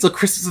have to wait till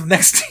Christmas of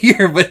next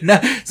year. But now,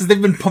 since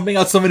they've been pumping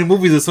out so many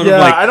movies, it's sort of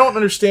like, I don't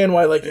understand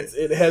why like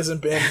it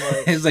hasn't been.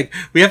 Like, it's like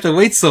we have to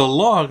wait so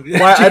long.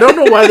 I don't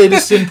know why they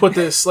just didn't put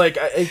this. Like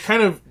it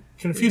kind of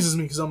confuses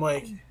me because I'm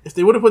like, if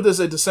they would have put this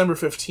at December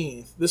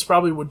 15th, this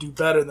probably would do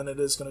better than it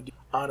is going to do,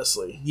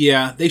 honestly.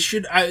 Yeah, they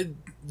should. I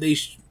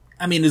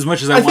mean, as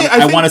much as I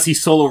think- want to see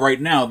Solo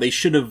right now, they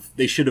should have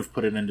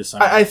put it in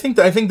December. I think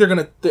they're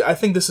gonna. I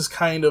think this is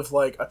kind of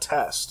like a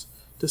test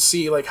to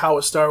see like how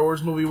a Star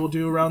Wars movie will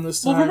do around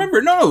this time.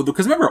 Well,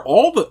 because remember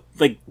all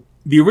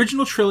the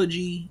original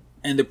trilogy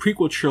and the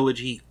prequel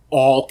trilogy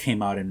all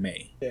came out in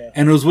May. Yeah.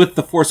 And it was with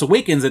The Force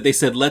Awakens that they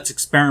said, let's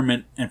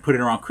experiment and put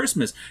it around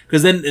Christmas.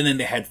 Because then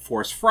they had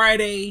Force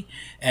Friday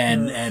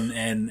and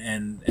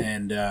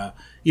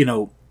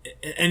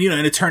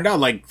it turned out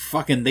like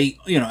fucking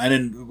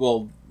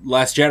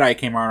Last Jedi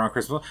came out around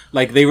Christmas.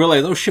 Like they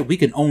realized, oh shit, we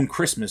can own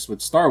Christmas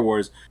with Star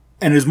Wars.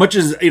 And as much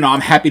as, I'm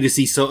happy to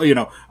see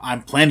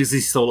I'm planning to see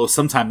Solo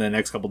sometime in the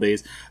next couple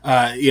days.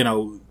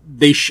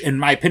 In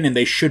my opinion,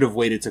 they should have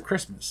waited to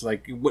Christmas.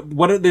 Like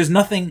there's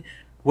nothing.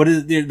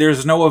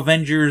 There's no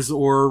Avengers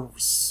or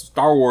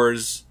Star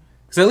Wars.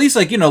 Because at least,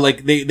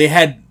 they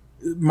had,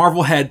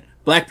 Marvel had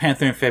Black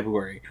Panther in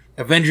February,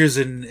 Avengers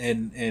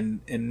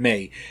in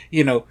May.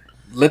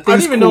 Let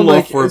things cool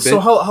off for a bit. So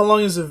how long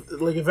is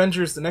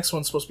Avengers? The next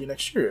one's supposed to be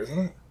next year, isn't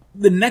it?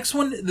 The next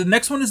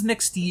one is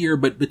next year,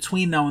 but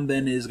between now and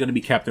then is going to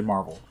be Captain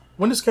Marvel.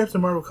 When does Captain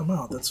Marvel come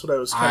out? That's what I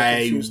was kind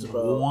of confused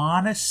about. I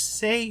want to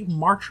say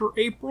March or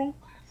April.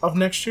 Of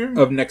next year?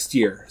 Of next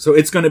year. So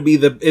it's gonna be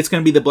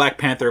the Black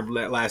Panther of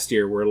last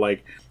year, where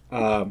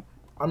I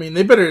mean,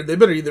 they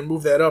better either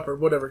move that up or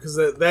whatever, because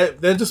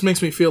that just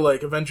makes me feel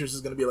like Avengers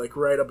is gonna be like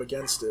right up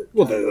against it.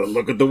 Well,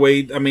 look at the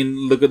way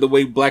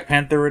Black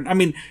Panther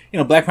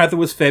Black Panther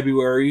was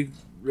February.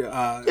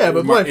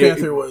 But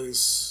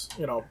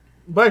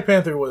Black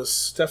Panther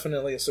was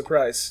definitely a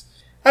surprise.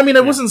 I mean,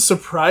 I wasn't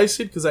surprised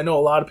because I know a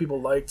lot of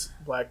people liked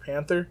Black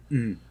Panther.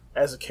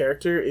 As a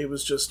character, it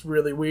was just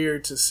really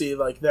weird to see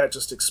like that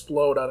just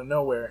explode out of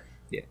nowhere.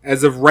 Yeah.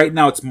 As of right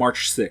now, it's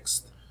March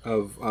 6th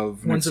of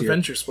when's next year.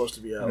 Avengers supposed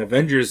to be out? And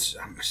Avengers,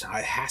 it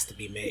has to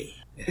be May.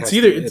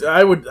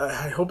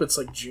 I hope it's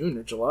like June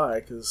or July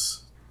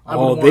because.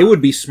 They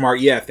would be smart.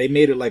 Yeah, if they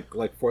made it like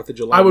 4th of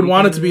July. I would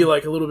want it to be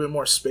like a little bit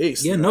more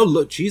spaced. Yeah, no,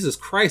 look, Jesus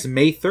Christ,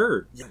 May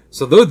 3rd. Yeah.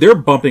 So they're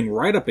bumping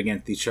right up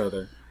against each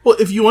other. Well,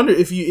 if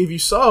you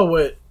saw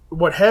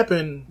what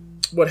happened,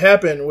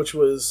 which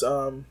was.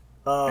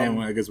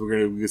 And I guess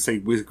we're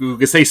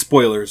gonna say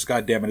spoilers.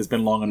 God damn it, it's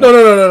been long enough.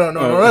 No,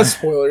 not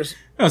spoilers.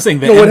 I was saying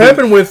that. No, what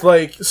happened with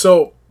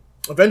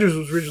Avengers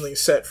was originally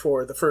set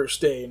for the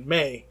first day in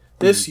May.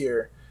 This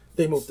year,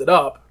 they moved it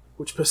up,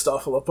 which pissed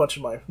off a bunch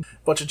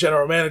of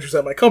general managers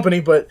at my company.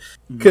 But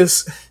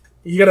because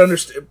you got to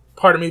understand,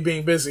 part of me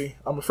being busy,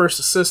 I'm a first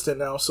assistant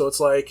now, so it's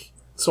like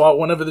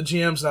whenever the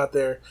GM's not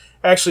there,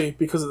 actually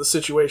because of the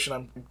situation,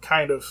 I'm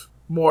kind of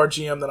more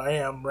GM than I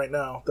am right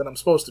now than I'm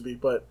supposed to be,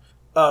 but.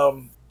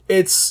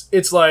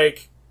 It's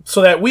like,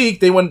 so that week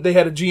they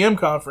had a GM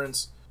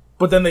conference,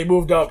 but then they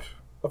moved up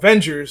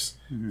Avengers.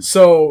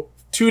 So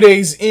 2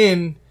 days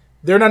in,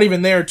 they're not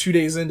even there 2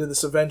 days into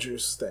this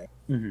Avengers thing.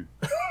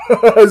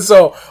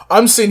 So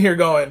I'm sitting here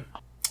going,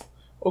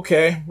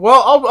 okay,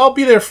 well, I'll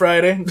be there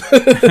Friday.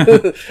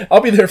 I'll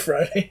be there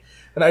Friday.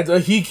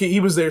 And he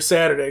was there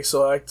Saturday,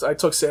 so I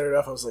took Saturday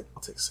off. I was like,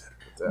 I'll take Saturday.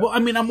 Well, I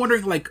mean, I'm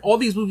wondering, like, all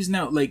these movies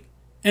now, like,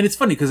 and it's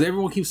funny because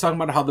everyone keeps talking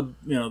about how the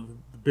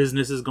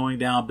business is going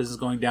down,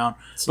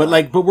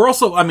 but we're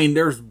also, I mean,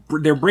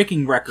 they're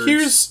breaking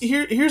records.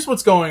 Here's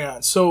what's going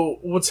on. So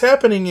what's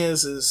happening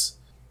is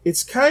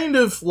it's kind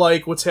of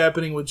like what's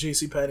happening with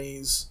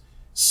JCPenney's,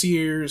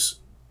 Sears.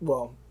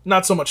 Well,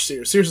 not so much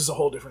Sears. Sears is a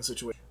whole different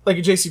situation. Like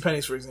at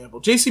JCPenney's, for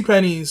example,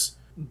 JCPenney's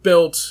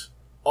built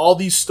all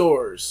these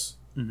stores,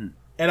 and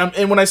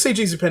when I say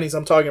JCPenney's,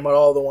 I'm talking about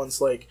all the ones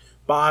like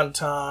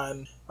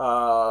Bon-Ton,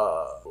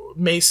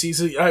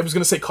 Macy's. I was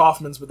going to say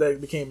Kaufman's, but they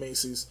became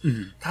Macy's.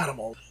 God, I'm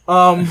old.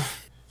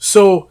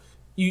 So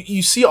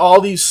you see all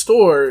these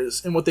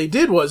stores, and what they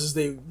did was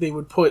they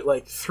would put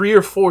like 3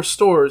 or 4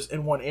 stores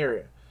in one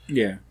area.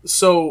 Yeah.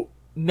 So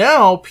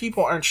now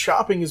people aren't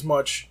shopping as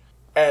much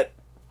at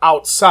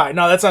outside.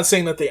 Now that's not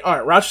saying that they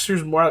aren't.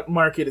 Rochester's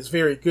market is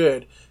very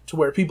good to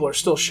where people are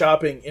still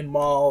shopping in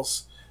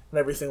malls and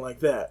everything like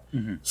that.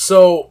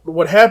 So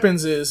what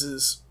happens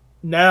is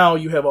now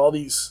you have all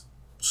these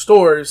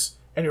stores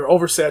and you're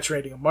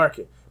oversaturating a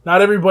market.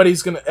 Not everybody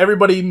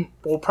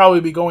will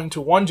probably be going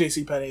to one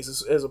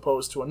JCPenney's as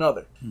opposed to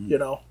another,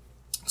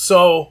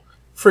 So,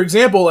 for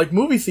example, like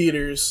movie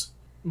theaters,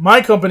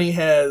 my company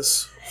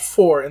has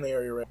 4 in the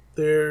area right now.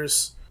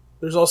 There's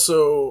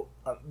also,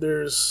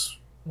 there's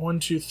 1,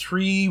 2,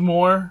 3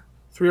 or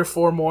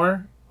 4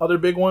 more other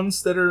big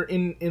ones that are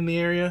in the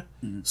area.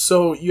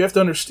 So you have to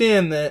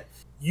understand that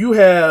you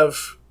have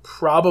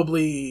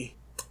probably,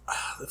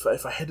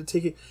 if I had to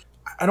take it,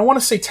 I don't want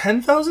to say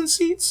 10,000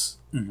 seats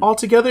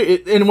altogether.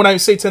 And when I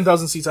say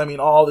 10,000 seats, I mean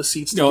all the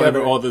seats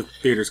together. All the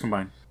theaters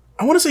combined.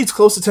 I want to say it's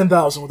close to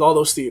 10,000 with all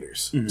those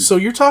theaters. So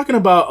you're talking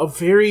about a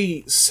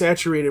very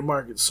saturated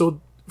market.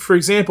 So, for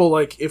example,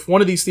 like if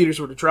one of these theaters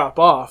were to drop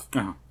off,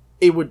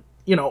 it would,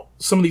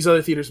 some of these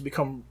other theaters would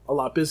become a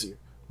lot busier.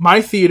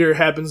 My theater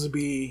happens to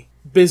be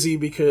busy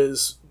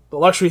because the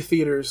luxury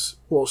theaters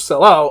will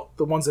sell out,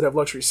 the ones that have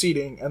luxury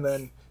seating, and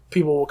then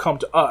people will come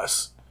to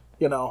us,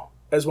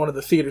 as one of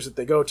the theaters that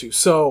they go to.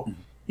 So,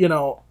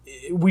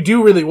 we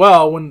do really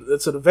well when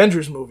it's an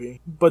Avengers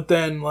movie, but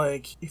then,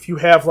 like, if you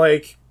have,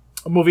 like,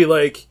 a movie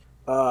like,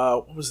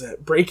 what was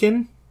that?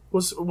 Break-In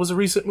was a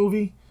recent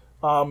movie.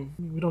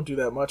 We don't do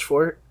that much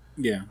for it.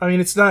 Yeah. I mean,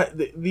 it's not,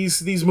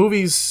 these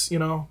movies,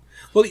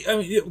 Well, I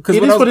mean, because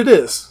it is what it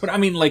is. But I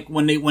mean, like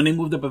when they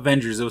moved up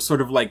Avengers, it was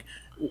sort of like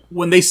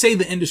when they say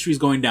the industry's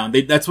going down,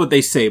 that's what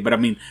they say. But I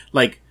mean,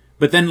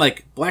 but then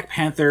like Black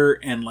Panther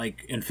and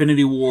like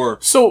Infinity War,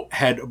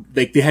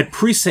 they had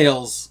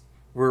pre-sales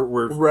were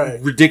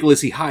right.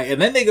 ridiculously high,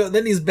 and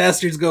then these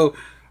bastards go,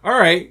 all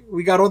right,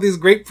 we got all these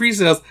great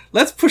pre-sales.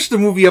 Let's push the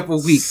movie up a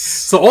week.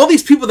 So all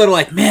these people that are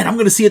like, man, I'm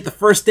going to see it the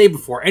first day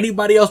before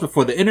anybody else,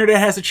 before the internet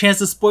has a chance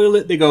to spoil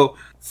it. They go,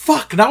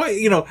 fuck, now,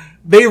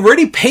 they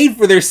already paid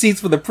for their seats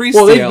for the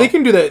pre-sale. Well, they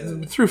can do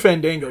that through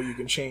Fandango. You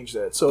can change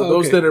that. So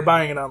those that are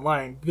buying it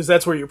online, because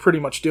that's where you're pretty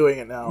much doing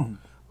it now.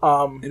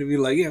 It'd be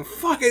like,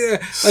 fuck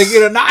it.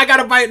 Like, now I got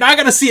to buy it. Now I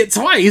got to see it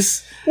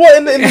twice. Well,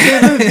 and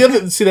the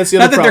other, see, that's the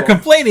other Not that problem. they're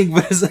complaining,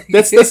 but it's like...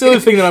 that's the other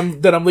thing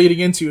that I'm leading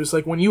into is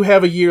like when you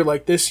have a year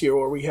like this year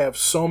where we have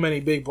so many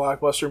big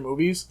blockbuster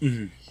movies,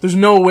 there's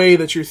no way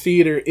that your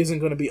theater isn't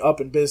going to be up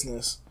in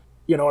business.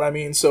 You know what I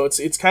mean? So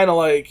it's kind of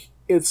like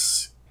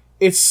there's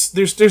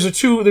a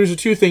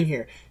two thing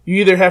here. You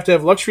either have to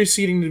have luxury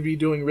seating to be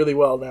doing really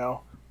well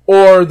now,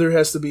 or there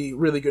has to be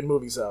really good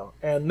movies out,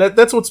 and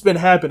that's what's been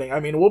happening. I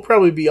mean, we'll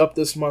probably be up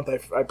this month.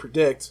 I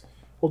predict.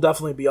 We'll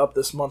definitely be up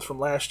this month from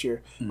last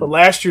year. But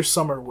last year's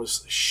summer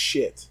was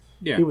shit.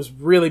 Yeah. It was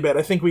really bad.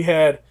 I think we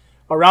had,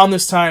 around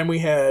this time,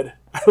 I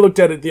looked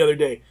at it the other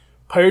day,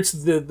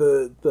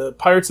 the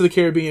Pirates of the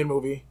Caribbean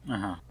movie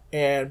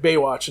and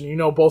Baywatch,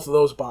 and both of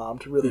those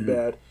bombed really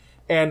bad.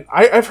 And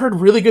I've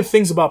heard really good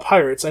things about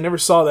Pirates. I never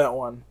saw that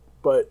one.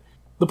 But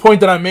the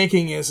point that I'm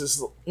making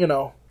is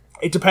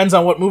it depends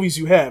on what movies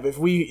you have. If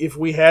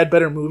we had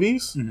better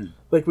movies,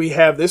 like we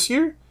have this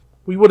year,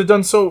 we would have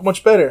done so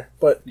much better.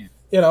 But... Yeah.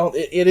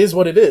 It is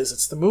what it is.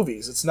 It's the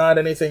movies. It's not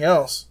anything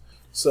else.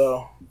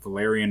 So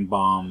Valerian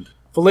bombed.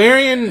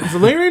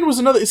 Valerian was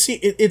another. See,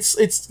 it's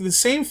the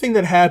same thing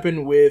that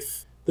happened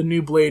with the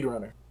new Blade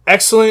Runner.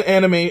 Excellent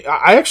anime.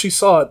 I actually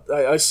saw it.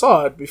 I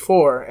saw it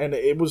before, and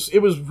it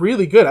was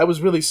really good. I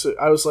was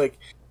like,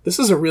 this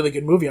is a really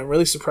good movie. I'm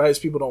really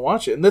surprised people don't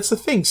watch it. And that's the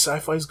thing.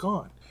 Sci-fi's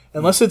gone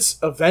unless it's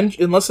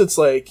unless it's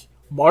like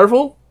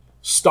Marvel,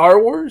 Star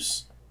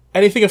Wars.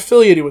 Anything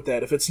affiliated with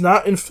that. If it's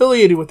not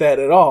affiliated with that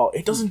at all,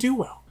 it doesn't do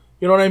well.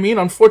 You know what I mean?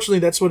 Unfortunately,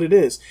 that's what it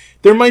is.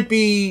 There might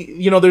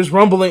be, there's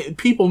rumbling.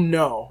 People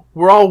know.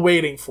 We're all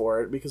waiting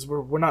for it because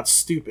we're not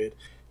stupid.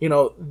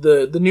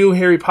 The new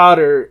Harry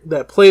Potter,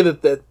 that play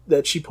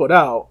that she put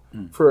out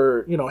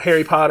for,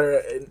 Harry Potter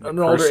at an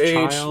older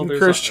age,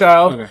 Cursed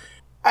Child.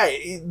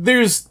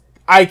 Okay.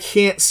 I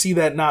can't see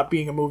that not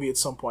being a movie at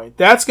some point.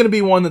 That's going to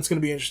be one that's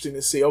going to be interesting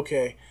to see.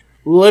 Okay.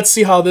 Let's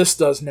see how this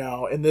does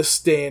now in this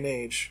day and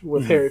age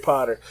with Harry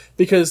Potter.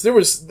 Because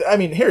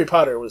Harry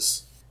Potter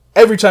was...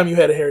 Every time you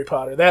had a Harry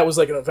Potter, that was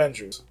like an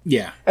Avengers.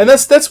 Yeah. And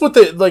that's what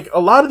a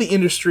lot of the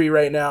industry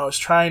right now is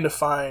trying to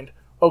find,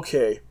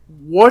 okay,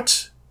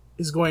 what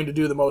is going to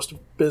do the most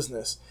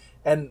business?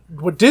 And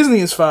what Disney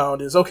has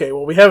found is, okay,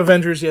 well, we have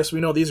Avengers, yes, we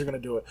know these are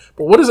going to do it.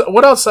 But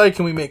what outside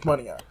can we make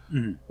money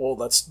on? Well,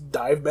 let's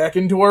dive back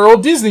into our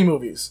old Disney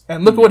movies.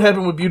 And look at what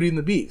happened with Beauty and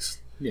the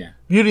Beast. Yeah.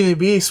 Beauty and the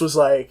Beast was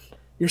like...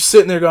 You're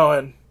sitting there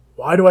going,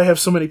 why do I have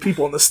so many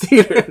people in this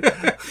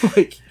theater?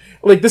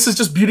 like this is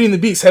just Beauty and the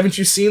Beast. Haven't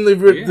you seen the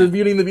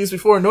Beauty and the Beast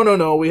before?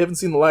 No, we haven't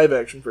seen the live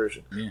action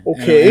version. Yeah.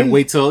 Okay. And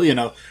wait till,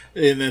 and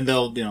then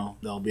there'll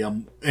be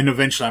and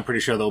eventually I'm pretty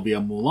sure there'll be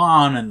a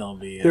Mulan, and there'll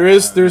be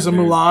there's a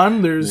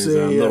Mulan, there's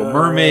a Little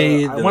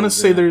Mermaid. I want to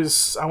say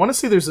there's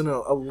an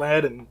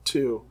Aladdin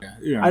too.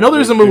 Yeah. I know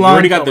there's a Mulan. We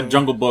already got the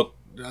Jungle Book.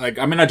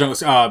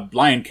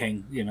 Lion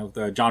King,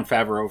 the Jon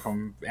Favreau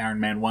from Iron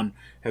Man 1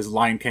 has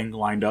Lion King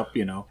lined up,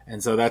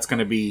 and so that's going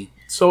to be...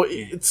 So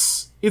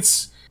it's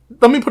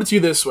let me put it to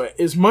you this way.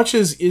 As much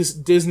as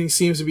Disney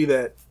seems to be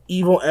that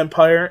evil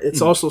empire,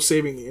 it's also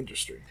saving the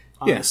industry,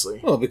 honestly.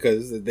 Yeah. Well,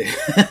 because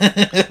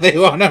they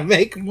want to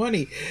make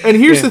money. And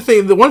here's the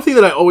thing. The one thing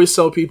that I always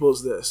tell people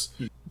is this.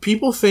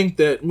 People think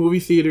that movie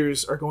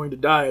theaters are going to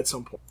die at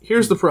some point.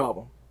 Here's the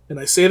problem. And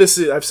I say this,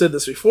 I've said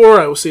this before,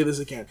 I will say this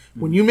again.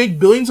 When you make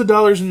billions of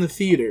dollars in the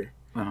theater,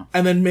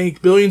 and then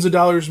make billions of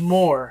dollars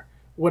more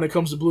when it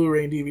comes to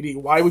Blu-ray and DVD,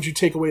 why would you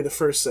take away the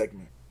first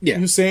segment? Yeah. You know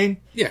what I'm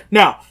saying? Yeah.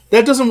 Now,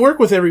 that doesn't work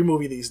with every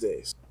movie these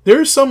days. There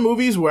are some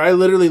movies where I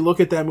literally look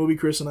at that movie,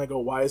 Chris, and I go,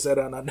 why is that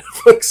on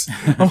Netflix?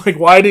 I'm like,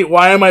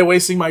 why am I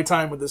wasting my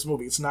time with this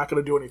movie? It's not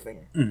going to do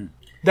anything.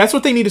 That's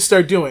what they need to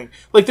start doing.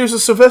 Like, there's a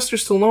Sylvester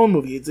Stallone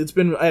movie. It's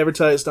been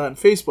advertised on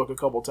Facebook a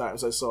couple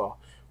times, I saw,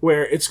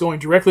 where it's going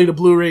directly to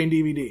Blu-ray and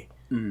DVD.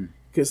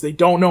 Because they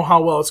don't know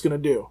how well it's going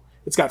to do.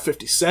 It's got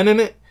 50 Cent in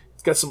it.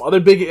 It's got some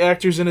other big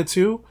actors in it,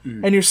 too.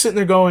 And you're sitting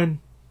there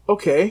going,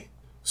 okay,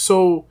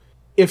 so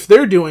if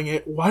they're doing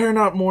it, why are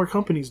not more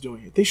companies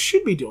doing it? They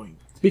should be doing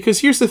it.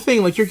 Because here's the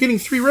thing, like, you're getting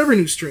 3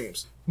 revenue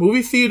streams.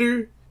 Movie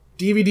theater,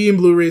 DVD and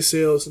Blu-ray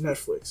sales, and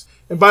Netflix.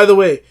 And by the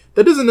way,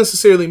 that doesn't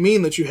necessarily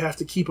mean that you have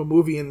to keep a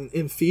movie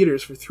in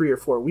theaters for 3 or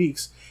 4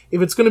 weeks.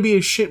 If it's going to be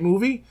a shit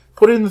movie,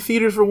 put it in the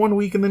theaters for 1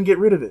 week and then get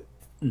rid of it.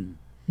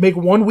 Make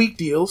 1 week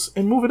deals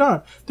and move it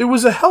on. There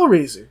was a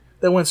Hellraiser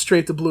that went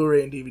straight to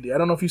Blu-ray and DVD. I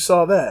don't know if you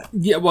saw that.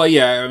 Yeah, well,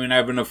 yeah. I mean, I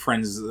have enough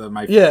friends.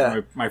 My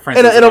friends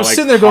and are I'm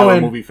sitting there horror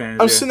going, movie fans.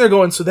 I'm sitting there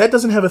going, so that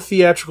doesn't have a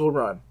theatrical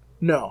run.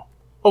 No.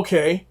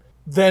 Okay,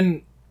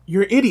 then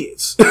you're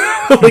idiots.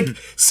 Like,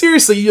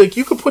 seriously, like,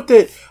 you could put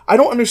that. I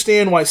don't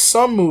understand why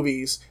some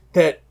movies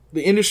that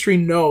the industry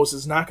knows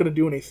is not going to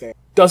do anything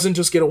doesn't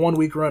just get a 1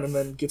 week run and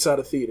then gets out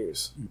of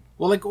theaters.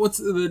 Well, like, what's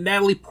the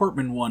Natalie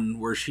Portman one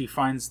where they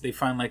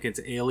find like it's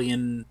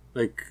alien,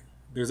 like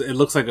it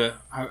looks like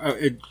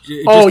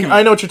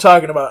I know what you're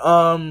talking about.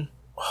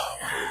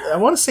 I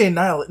want to say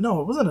Annihilation.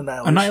 No, it wasn't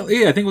Annihilation.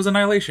 Yeah, I think it was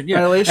Annihilation. Yeah,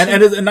 Annihilation.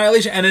 And it's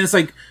Annihilation, and then it's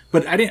like,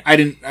 but I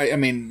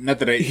mean, not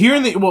that I here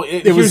in the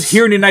it was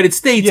here in the United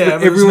States, yeah,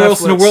 but everywhere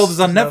else in the world is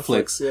on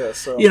Netflix. Netflix. Yeah,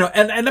 so you know,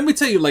 and let me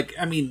tell you, like,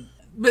 I mean,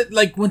 but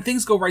like when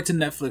things go right to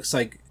Netflix,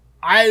 like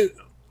I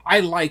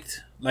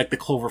liked like the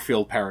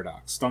Cloverfield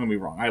Paradox. Don't get me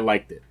wrong, I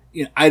liked it.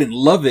 You know, I didn't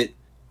love it.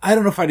 I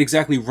don't know if I'd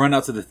exactly run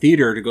out to the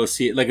theater to go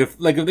see it. Like if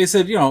they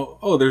said, you know,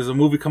 oh, there's a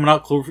movie coming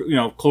out,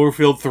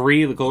 Cloverfield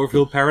 3, the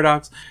Cloverfield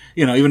Paradox.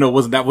 You know, even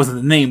though that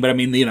wasn't the name, but I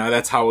mean, you know,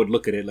 that's how I would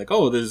look at it. Like,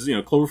 oh, there's, you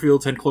know,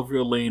 Cloverfield 10,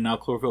 Cloverfield Lane, now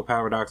Cloverfield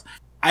Paradox.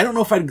 I don't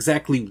know if I'd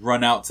exactly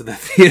run out to the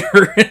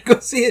theater and go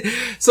see it.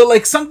 So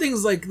like some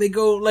things, like they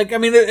go, like, I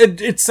mean,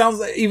 it sounds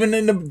like even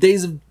in the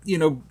days of, you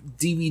know,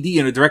 DVD,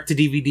 you know, direct to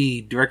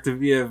DVD, direct to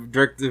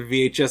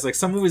VHS, like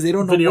some movies they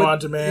don't know video on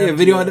demand. Yeah,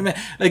 video on demand.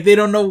 Like they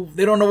don't know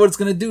what it's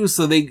gonna do.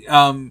 So they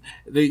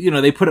you know,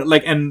 they put it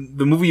like, and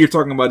the movie you're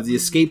talking about is The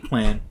Escape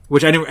Plan,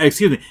 which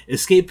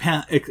Escape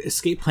Plan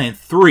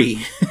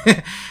 3.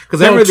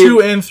 Because I remember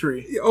 2 and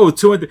 3. Oh,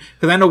 2 and 3.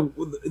 Because I know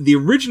the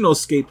original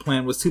Escape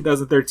Plan was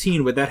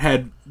 2013, but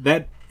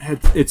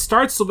it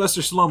starred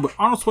Sylvester Stallone, but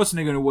Arnold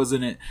Schwarzenegger was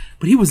in it.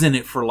 But he was in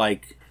it for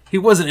like. He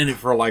wasn't in it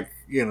for like,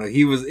 you know,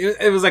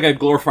 it was like a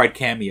glorified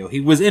cameo. He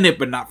was in it,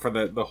 but not for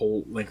the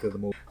whole length of the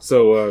movie.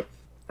 So,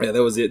 yeah,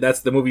 that was it. That's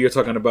the movie you're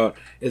talking about,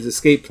 is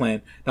Escape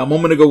Plan. Now, a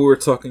moment ago we were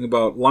talking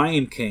about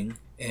Lion King,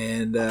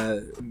 and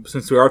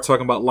since we are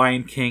talking about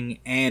Lion King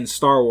and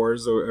Star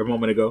Wars a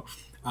moment ago,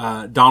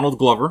 Donald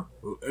Glover,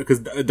 because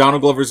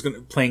Donald Glover is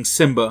playing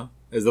Simba,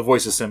 as the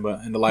voice of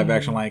Simba in the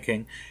live-action Lion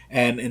King.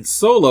 And in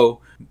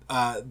Solo,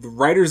 the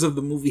writers of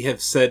the movie have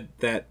said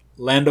that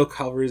Lando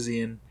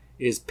Calrissian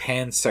is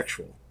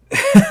pansexual.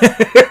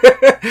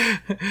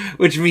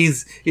 Which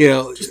means, you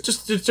know,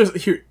 just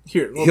here.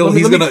 Let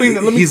me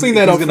clean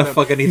that up. He's gonna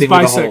fuck anything. He's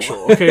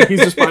bisexual. Okay, he's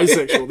just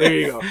bisexual. There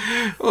you go.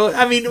 Well,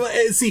 I mean,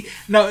 see,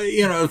 now,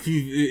 you know, if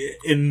you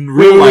in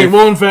real life,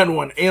 we'll invent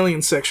one,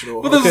 alien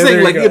sexual. Well, that's the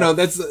thing. Like, you know,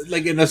 that's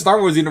like in the Star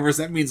Wars universe,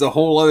 that means a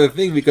whole other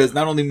thing, because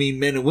not only mean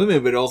men and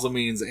women, but it also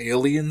means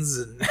aliens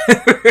and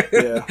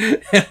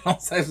and all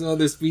types of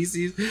other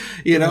species.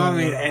 You know, I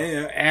mean,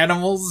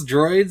 animals,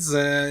 droids.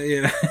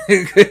 You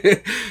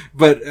know,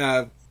 but.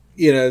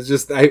 You know, it's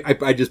just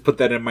I just put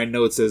that in my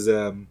notes as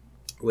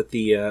with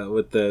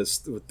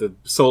the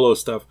Solo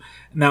stuff.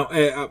 Now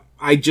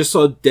I just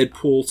saw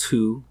Deadpool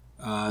 2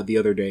 the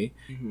other day,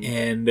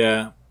 and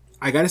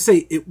I gotta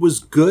say it was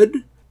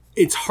good.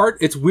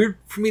 It's weird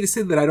for me to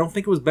say that I don't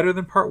think it was better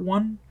than Part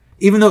 1,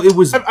 even though it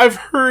was. I've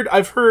heard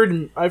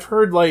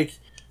like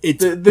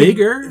it's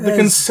bigger. The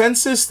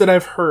consensus that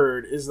I've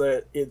heard is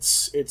that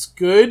it's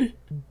good,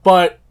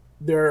 but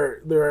there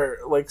are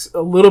like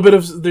a little bit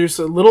of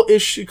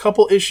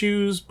couple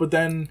issues, but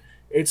then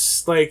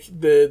it's like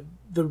the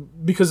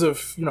because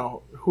of, you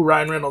know, who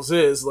Ryan Reynolds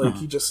is, like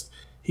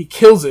he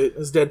kills it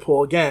as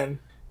Deadpool again.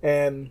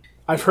 And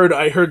I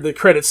heard the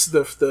credits,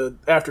 the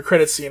after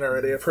credit scene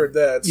already. I've heard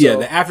that. So. Yeah,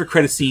 the after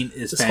credit scene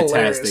is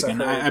fantastic,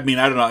 and I mean,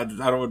 I don't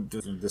know, I don't want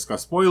to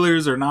discuss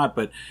spoilers or not,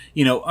 but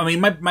you know, I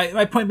mean,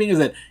 my point being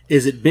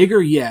is it bigger?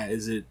 Yeah.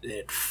 Is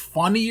it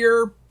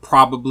funnier?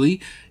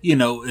 Probably. You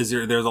know,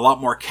 there's a lot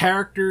more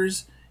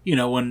characters. You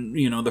know, when,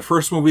 you know, the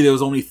first movie there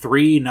was only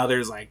 3, now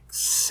there's like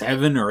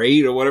 7 or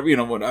 8 or whatever. You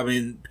know what I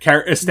mean?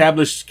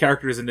 Established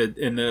characters in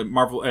the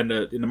Marvel in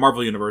the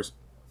Marvel universe,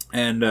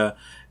 and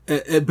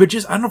but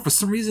just I don't know, for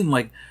some reason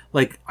like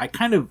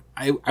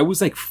I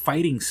was like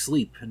fighting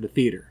sleep in the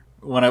theater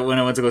when I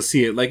went to go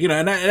see it. Like, you know,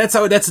 and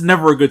that's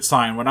never a good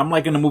sign when I'm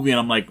like in a movie and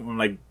I'm like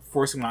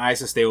forcing my eyes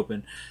to stay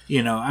open,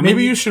 you know. I mean,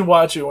 maybe you should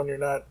watch it when you're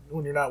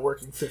not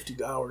working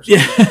 50 hours.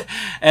 Yeah,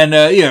 and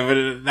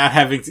but not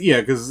having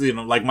because, you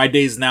know, like my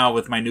days now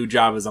with my new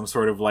job is I'm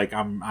sort of like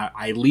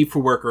I leave for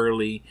work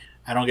early.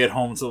 I don't get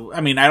home till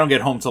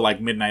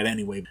like midnight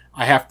anyway.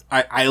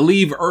 I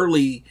leave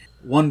early,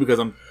 one, because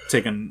I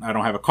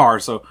don't have a car,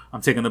 so I'm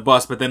taking the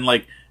bus. But then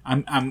like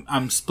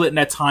I'm splitting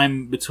that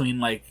time between,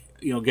 like,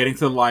 you know, getting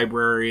to the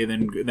library,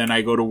 and then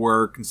I go to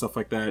work and stuff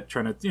like that,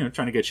 trying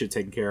to get shit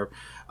taken care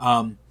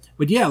of.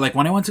 But yeah, like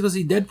when I went to go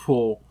see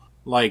Deadpool,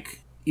 like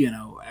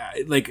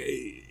like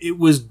it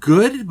was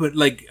good, but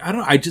like I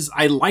don't know,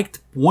 I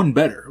liked one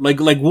better. Like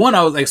one,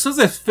 I was like, as soon as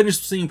I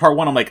finished seeing part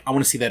one, I'm like, I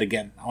want to see that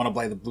again. I want to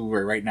buy the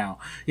Blu-ray right now.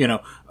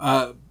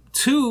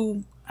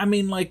 Two, I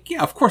mean, like,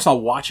 yeah, of course I'll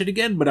watch it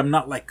again, but I'm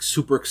not like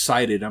super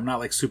excited. I'm not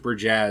like super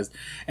jazzed.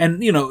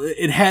 And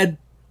it had,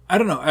 I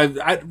don't know,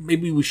 I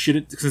maybe we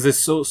shouldn't, because it's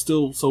still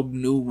so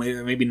new.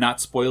 Maybe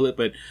not spoil it,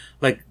 but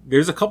like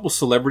there's a couple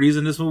celebrities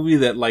in this movie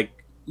that like.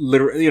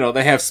 Literally,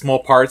 they have small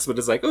parts, but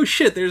it's like, oh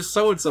shit, there's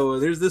so and so,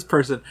 there's this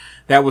person.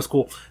 That was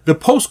cool. The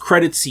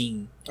post-credit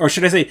scene, or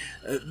should I say,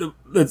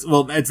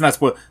 it's not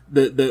spoiled.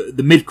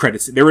 The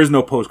mid-credit scene. There is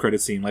no post-credit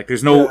scene. Like,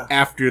 there's no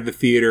after the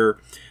theater.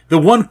 The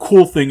one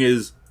cool thing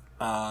is,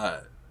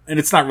 and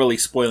it's not really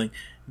spoiling.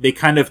 They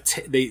kind of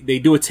they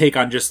do a take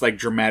on just like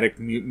dramatic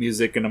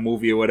music in a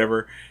movie or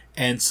whatever,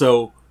 and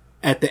so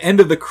at the end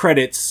of the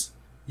credits,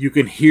 you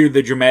can hear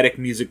the dramatic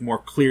music more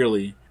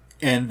clearly,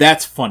 and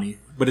that's funny.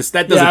 But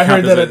that doesn't. Yeah, I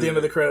count heard that as at the end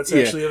of the credits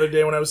actually the other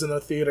day when I was in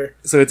the theater.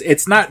 So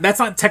that's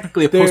not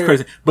technically a post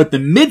credit scene, but the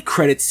mid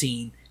credit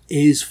scene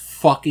is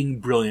fucking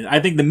brilliant. I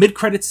think the mid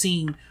credit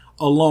scene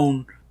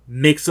alone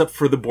makes up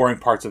for the boring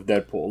parts of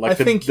Deadpool. Like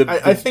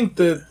I think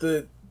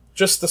the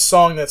just the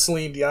song that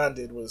Celine Dion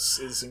did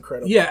is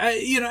incredible. Yeah,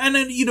 and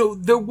then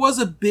there was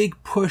a big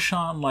push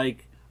on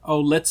like, oh,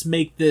 let's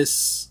make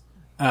this,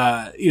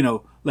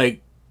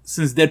 like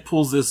since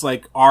Deadpool's this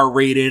like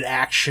R-rated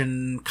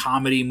action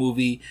comedy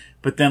movie.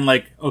 But then,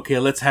 like, okay,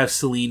 let's have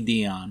Celine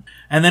Dion.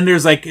 And then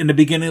there's, like, in the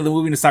beginning of the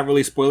movie, and it's not really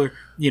a spoiler,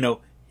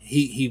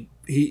 he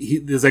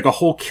there's, like, a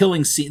whole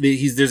killing scene.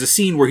 There's a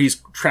scene where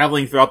he's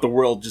traveling throughout the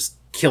world just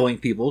killing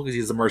people, because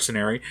he's a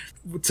mercenary,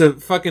 to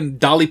fucking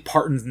Dolly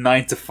Parton's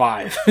 9 to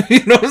 5.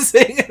 You know what I'm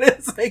saying? And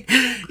it's like,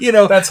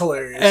 That's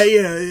hilarious.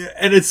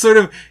 And it's sort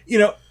of,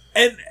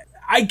 and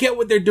I get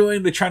what they're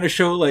doing. They're trying to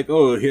show, like,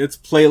 oh, let's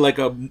play, like,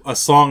 a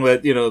song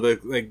that,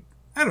 like,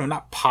 I don't know,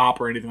 not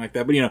pop or anything like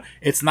that, but,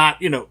 it's not,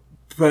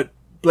 but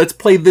let's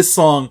play this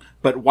song,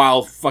 but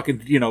while fucking,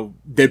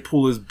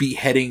 Deadpool is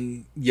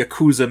beheading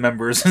Yakuza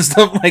members and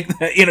stuff like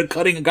that,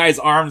 cutting a guy's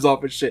arms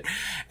off and shit.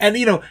 And,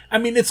 I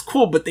mean, it's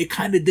cool, but they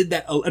kind of did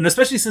that, and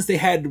especially since they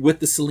had with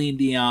the Celine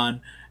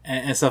Dion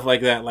and stuff like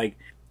that, like,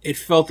 it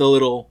felt a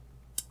little,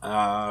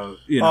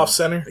 off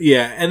center.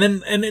 Yeah. And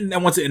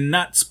then once again,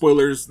 not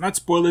spoilers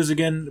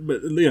again,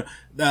 but,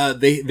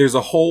 there's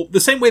a whole,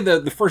 the same way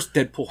the first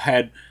Deadpool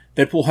had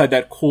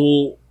that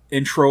cool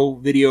intro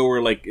video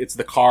where like it's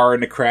the car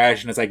and the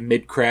crash and it's like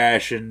mid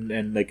crash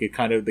and like it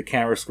kind of the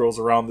camera scrolls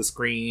around the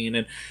screen,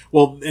 and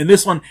well in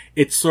this one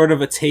it's sort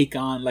of a take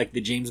on like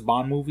the James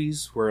Bond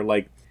movies where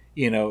like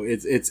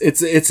it's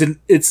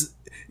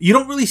you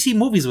don't really see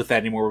movies with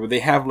that anymore where they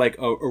have like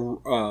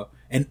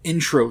an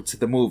intro to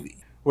the movie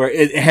where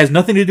it has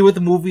nothing to do with the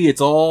movie.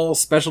 It's all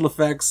special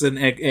effects and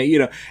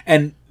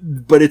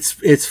but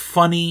it's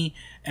funny.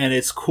 And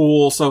it's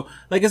cool. So,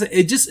 like I said,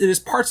 it is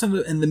parts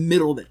in the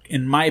middle that,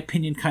 in my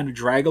opinion, kind of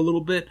drag a little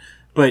bit.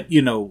 But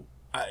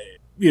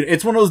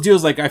it's one of those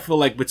deals. Like I feel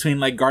like between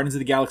like Guardians of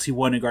the Galaxy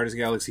 1 and Guardians of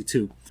the Galaxy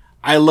 2,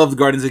 I loved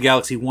Guardians of the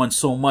Galaxy 1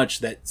 so much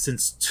that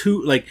since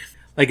 2, like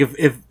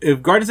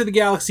if Guardians of the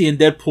Galaxy and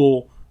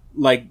Deadpool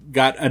like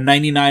got a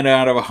 99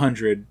 out of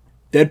 100,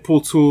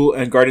 Deadpool 2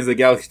 and Guardians of the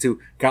Galaxy 2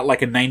 got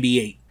like a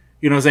 98.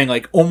 You know what I'm saying?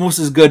 Like, almost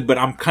as good, but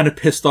I'm kind of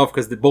pissed off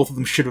because both of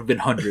them should have been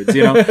hundreds,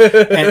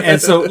 and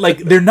so, like,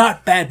 they're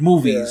not bad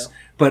movies,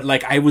 but,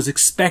 like, I was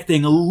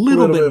expecting a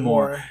little bit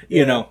more,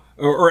 you know?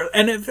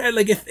 And it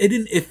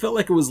felt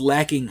like it was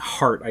lacking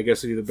heart, I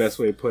guess would be the best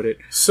way to put it.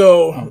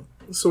 So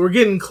we're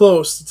getting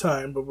close to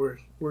time, but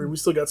we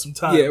still got some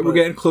time. Yeah, we're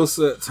getting close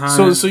to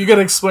time. So you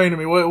gotta explain to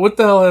me, what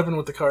the hell happened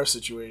with the car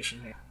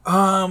situation here?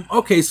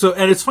 Okay, so,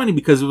 and it's funny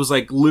because it was,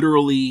 like,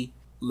 literally,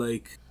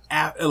 like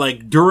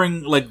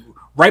during, like,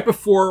 right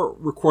before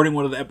recording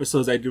one of the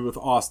episodes I did with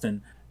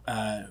Austin,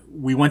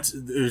 we went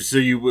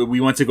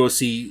to go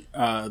see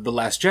The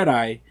Last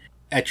Jedi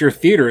at your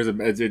theater. As a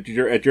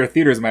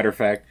matter of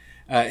fact,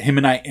 him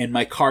and I and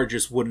my car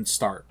just wouldn't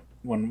start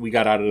when we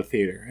got out of the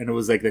theater, and it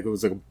was like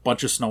a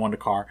bunch of snow on the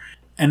car.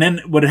 And then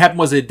what had happened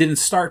was it didn't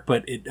start,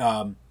 but it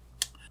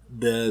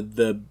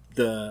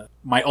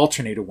my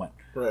alternator went.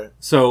 Right.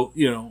 So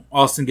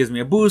Austin gives me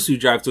a boost. We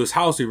drive to his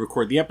house. We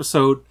record the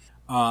episode.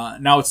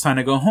 Now it's time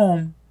to go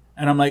home.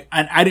 And I'm like,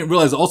 I didn't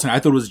realize the alternator. I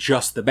thought it was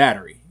just the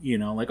battery,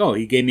 like, oh,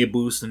 he gave me a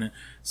boost. And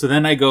so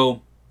then I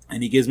go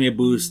and he gives me a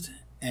boost.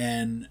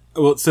 And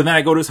so then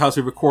I go to his house,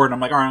 we record, and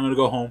I'm like, all right, I'm going to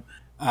go home.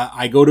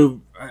 I go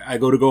to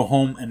go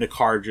home, and the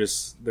car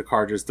just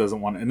doesn't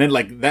want to. And then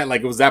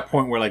it was that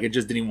point where like, it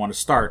just didn't want to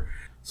start.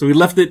 So we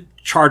left it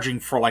charging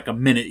for like a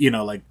minute,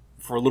 like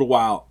for a little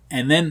while.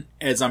 And then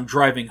as I'm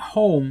driving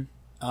home,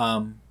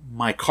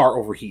 my car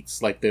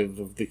overheats, like the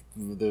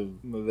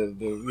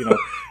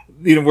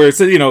where it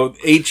says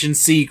H and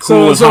C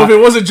cool. So if it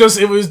wasn't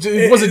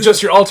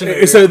just your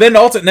alternator. So then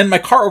my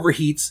car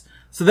overheats.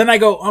 So then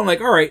I'm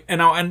like, all right,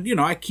 and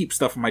I keep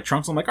stuff in my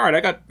trunk. So I'm like, all right, I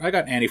got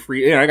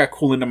antifreeze, I got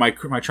coolant in my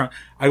trunk.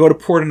 I go to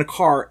pour it in the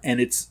car, and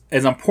it's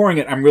as I'm pouring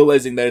it, I'm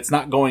realizing that it's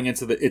not going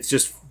into it's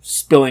just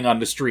spilling on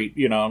the street.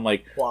 I'm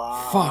like,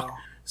 wow. Fuck.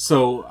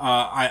 So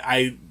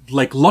I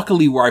like,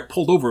 luckily where I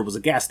pulled over was a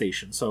gas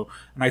station. So,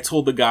 and I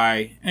told the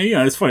guy, and you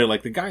know, it's funny,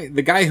 like the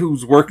guy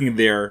who's working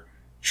there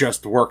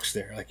just works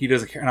there. Like, he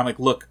doesn't care. And I'm like,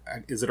 look,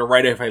 is it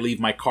alright if I leave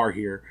my car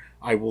here?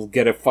 I will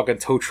get a fucking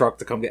tow truck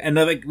to come get. And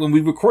then, like, when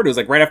we recorded, it was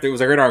like right after, it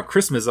was like right around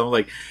Christmas. I'm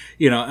like,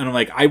 you know, and I'm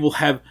like, I will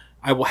have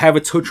a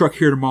tow truck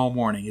here tomorrow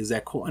morning. Is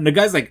that cool? And the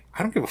guy's like,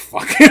 I don't give a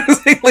fuck.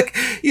 Like,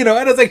 you know,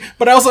 and it's like,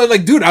 but I also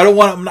like, dude, I'm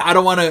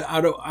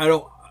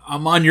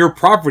on your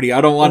property.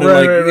 I don't want to,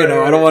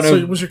 I don't want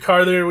to. So was your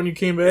car there when you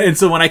came back? And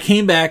so when I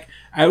came back,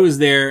 I was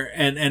there,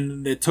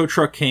 and the tow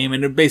truck came,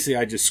 and basically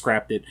I just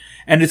scrapped it.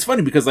 And it's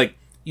funny because, like,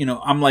 you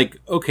know, I'm like,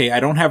 okay, I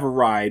don't have a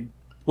ride.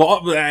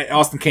 Well,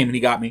 Austin came and he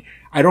got me.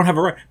 I don't have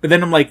a ride. But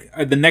then I'm like,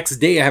 the next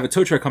day I have a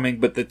tow truck coming,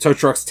 but the tow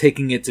truck's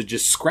taking it to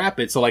just scrap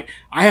it. So, like,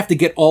 I have to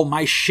get all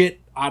my shit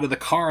out of the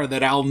car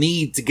that I'll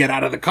need to get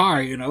out of the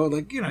car, you know,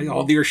 like, you know,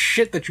 all your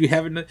shit that you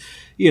haven't,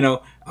 you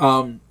know,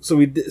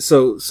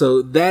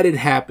 so that had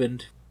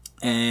happened,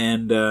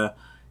 and,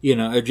 you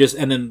know,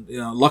 and then, you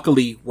know,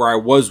 luckily where I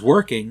was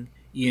working,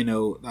 you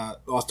know,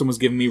 Austin was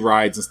giving me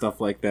rides and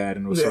stuff like that,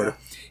 and it was sort of,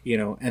 you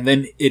know, and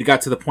then it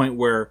got to the point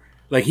where,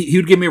 like, he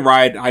would give me a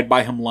ride, I'd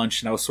buy him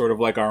lunch, and that was sort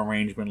of like our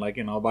arrangement, like,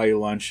 you know, I'll buy you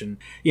lunch, and,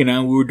 you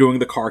know, we were doing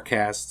the car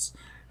casts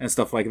and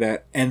stuff like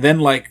that, and then,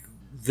 like,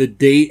 the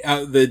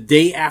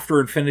day after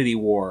Infinity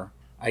War,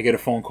 I get a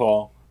phone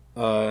call.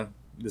 So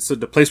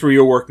the place where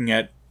you're working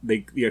at,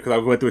 because I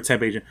went to a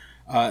temp agent,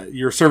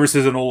 your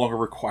services are no longer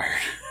required.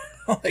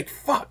 I'm like,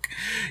 fuck,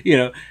 you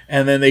know.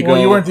 And then they go.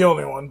 Well, you weren't the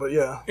only one, but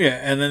yeah. Yeah,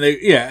 and then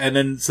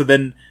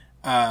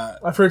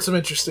I've heard some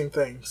interesting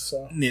things.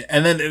 So. Yeah,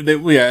 and then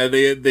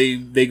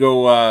they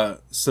go.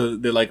 So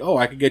they're like, oh,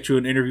 I could get you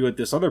an interview at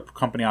this other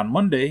company on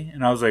Monday,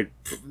 and I was like,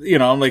 you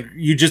know, I'm like,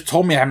 you just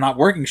told me I'm not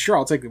working. Sure,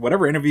 I'll take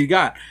whatever interview you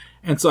got.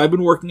 And so I've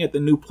been working at the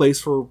new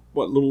place for, a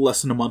little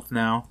less than a month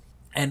now.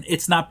 And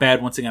it's not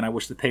bad. Once again, I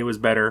wish the pay was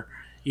better,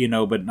 you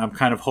know, but I'm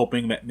kind of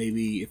hoping that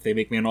maybe if they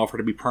make me an offer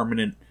to be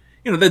permanent,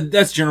 you know,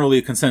 that's generally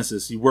a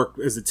consensus. You work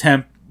as a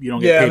temp, you don't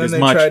get paid as much. Yeah, and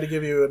then they try to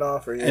give you an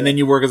offer. Yeah. And then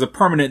you work as a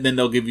permanent, then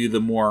they'll give you the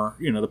more,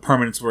 you know, the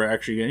permanents where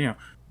actually, you know,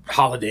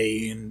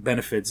 holiday and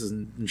benefits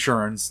and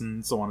insurance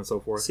and so on and so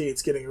forth. See,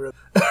 it's getting really...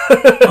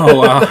 Oh,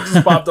 wow. It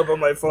just popped up on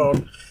my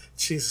phone.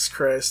 Jesus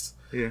Christ.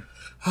 Yeah.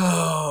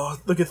 Oh,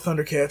 look at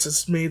Thundercats.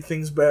 It's made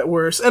things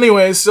worse.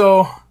 Anyway,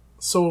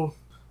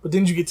 but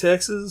didn't you get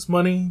taxes,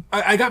 money?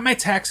 I got my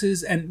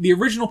taxes, and the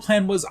original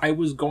plan was I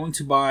was going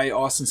to buy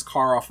Austin's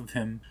car off of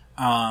him,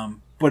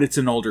 but it's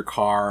an older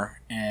car,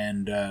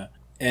 and I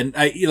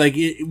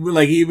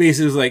he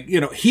basically was like, you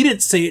know, he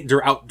didn't say it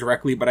out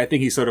directly, but I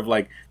think he's sort of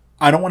like,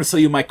 I don't want to sell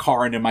you my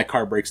car and then my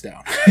car breaks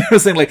down. I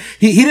was saying, like,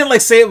 he didn't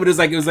like say it, but it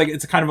was like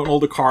it's kind of an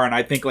older car, and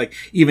I think like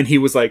even he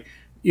was like,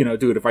 you know,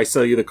 dude, if I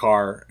sell you the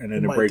car and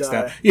then it breaks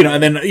down, you know,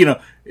 and then, you know,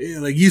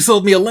 like, you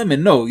sold me a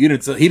lemon. No, he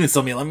didn't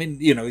sell me a lemon.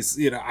 You know,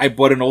 I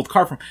bought an old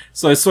car from,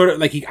 so I sort of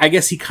like, I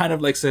guess he kind of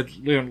like said,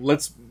 you know,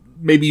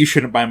 maybe you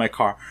shouldn't buy my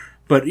car.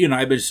 But, you know,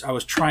 I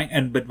was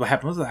trying, but what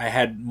happened was I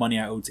had money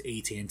I owed to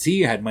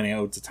AT&T. I had money I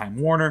owed to Time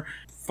Warner,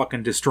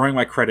 fucking destroying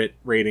my credit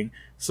rating.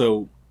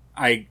 So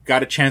I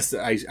got a chance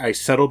to, I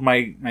settled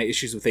my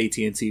issues with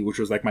AT&T, which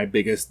was like my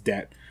biggest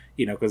debt,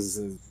 you know,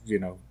 because, you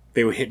know,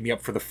 they would hit me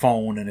up for the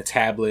phone and a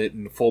tablet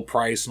and the full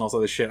price and all this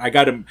other shit. I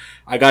got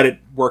it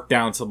worked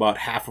down to about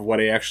half of what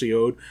I actually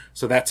owed.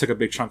 So that took a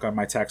big chunk of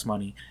my tax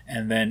money.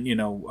 And then,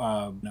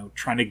 and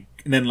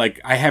then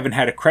like, I haven't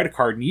had a credit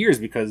card in years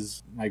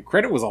because my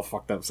credit was all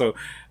fucked up. So,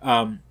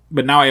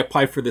 but now I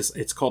apply for this.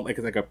 It's called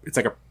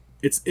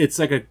it's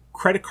like a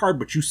credit card,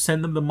 but you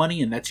send them the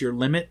money and that's your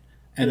limit.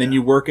 And then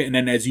you work it. And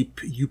then as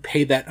you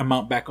pay that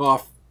amount back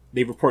off,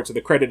 they report to the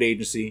credit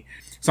agency.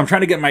 So I'm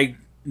trying to get my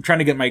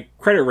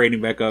credit rating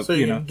back up. So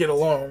you can get a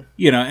loan.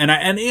 You know,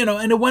 and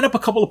it went up a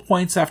couple of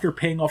points after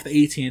paying off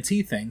the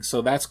AT&T thing,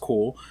 so that's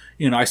cool.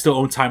 You know, I still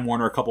owe Time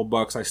Warner a couple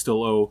bucks. I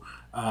still owe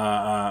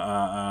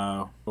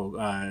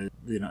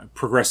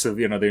Progressive,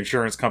 you know, the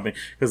insurance company,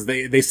 because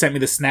they sent me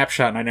the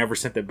snapshot and I never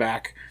sent it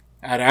back.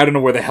 I don't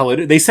know where the hell it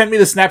is. They sent me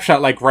the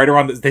snapshot like right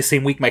around the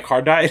same week my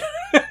car died.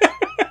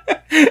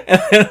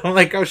 And then I'm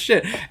like, oh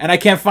shit, and I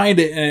can't find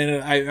it,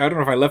 and I don't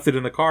know if I left it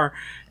in the car,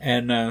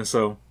 and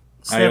so.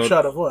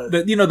 Snapshot of what?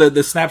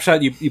 The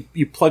snapshot,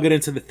 you plug it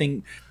into the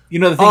thing. You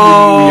know the thing.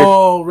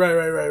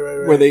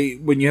 Right. Where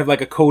when you have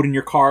like a code in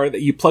your car,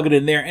 that you plug it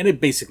in there, and it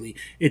basically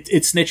it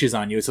snitches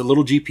on you. It's a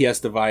little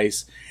GPS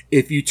device.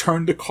 If you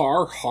turn the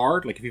car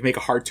hard, like if you make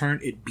a hard turn,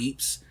 it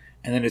beeps,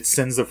 and then it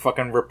sends a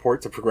fucking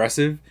report to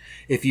Progressive.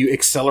 If you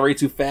accelerate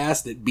too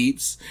fast, it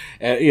beeps.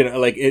 You know,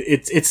 like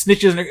it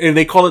snitches. And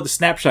they call it the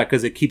snapshot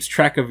because it keeps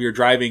track of your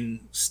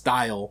driving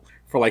style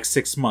for like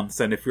 6 months.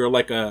 And if you're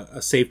like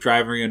a safe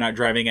driver, you're not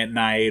driving at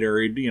night,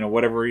 or, you know,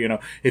 whatever, you know,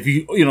 if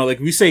like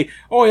if you say,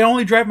 oh, I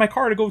only drive my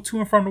car to go to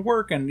and from to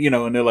work, and, you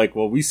know, and they're like,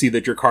 well, we see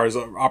that your car is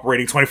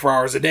operating 24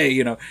 hours a day,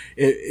 you know,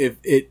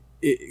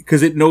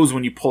 because it knows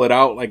when you pull it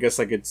out, I guess,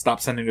 like it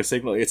stops sending a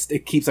signal.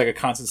 It keeps like a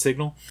constant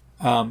signal.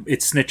 It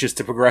snitches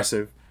to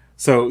Progressive.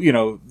 So, you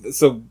know,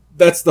 so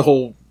that's the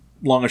whole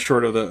long and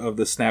short of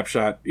the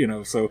snapshot.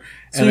 So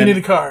you need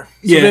a car.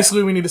 So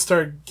basically, we need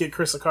to get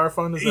Chris a car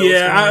fund. Is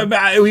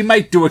that we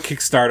might do a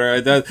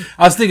Kickstarter.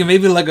 I was thinking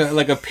maybe like a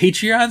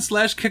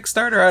Patreon /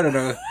 Kickstarter. I don't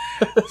know.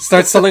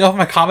 Start selling off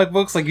my comic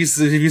books. Like if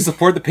you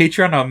support the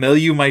Patreon, I'll mail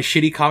you my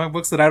shitty comic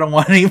books that I don't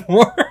want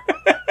anymore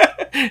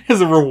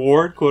as a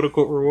reward, quote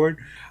unquote reward.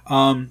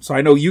 So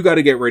I know you got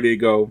to get ready to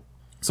go.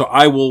 So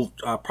I will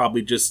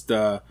probably just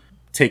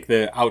take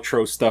the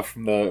outro stuff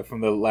from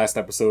the last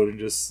episode and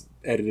just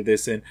edit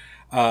this in.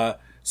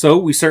 So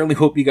we certainly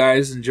hope you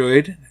guys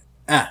enjoyed.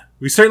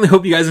 We certainly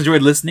hope you guys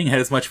enjoyed listening, had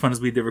as much fun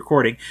as we did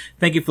recording.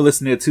 Thank you for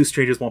listening to Two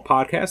Strangers One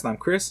Podcast. I'm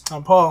Chris.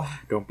 I'm Paul.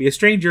 Don't be a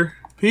stranger.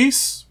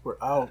 Peace. We're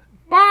out.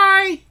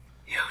 Bye.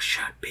 You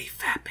should be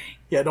fapping.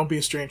 Yeah, don't be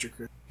a stranger,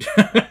 Chris.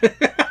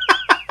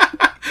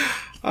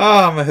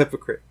 I'm a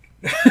hypocrite.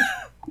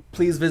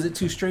 Please visit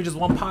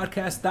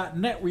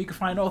twostrangersonepodcast.net where you can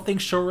find all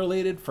things show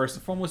related. First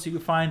and foremost, you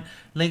can find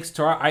links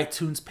to our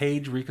iTunes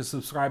page where you can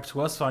subscribe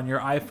to us on your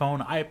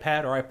iPhone,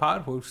 iPad, or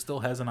iPod. Who still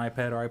has an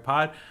iPad or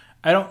iPod?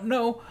 I don't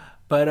know,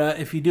 but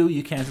if you do,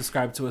 you can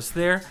subscribe to us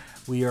there.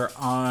 We are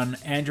on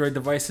Android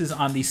devices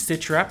on the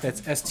Stitcher app.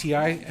 That's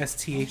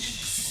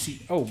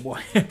STITCHER. Oh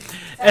boy,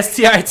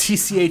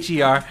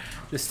 STITCHER.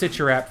 The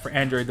Stitcher app for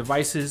Android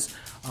devices.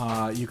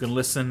 You can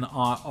listen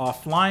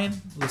offline,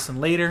 listen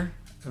later.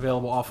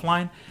 Available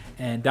offline,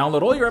 and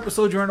download all your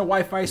episodes. You're in a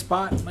Wi-Fi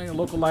spot, like a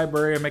local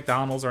library or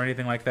McDonald's or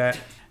anything like that,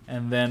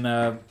 and then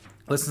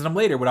listen to them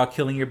later without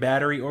killing your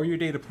battery or your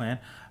data plan.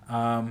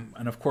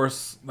 And of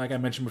course, like I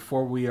mentioned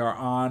before, we are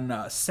on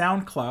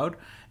SoundCloud,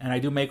 and I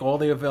do make all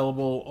the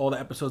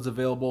episodes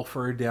available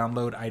for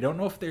download. I don't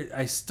know if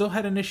I still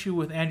had an issue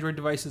with Android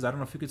devices. I don't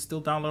know if you could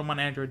still download them on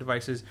Android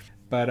devices,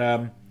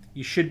 but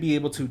you should be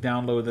able to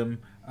download them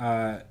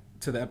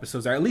to the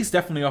episodes, or at least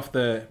definitely off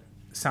the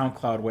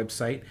SoundCloud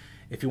website.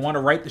 If you want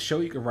to write the show,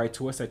 you can write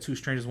to us at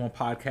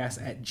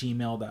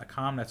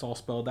twostrangersonepodcast@gmail.com. That's all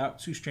spelled out,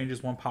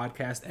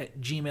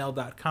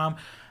 twostrangersonepodcast@gmail.com.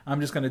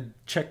 I'm just going to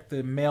check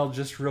the mail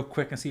just real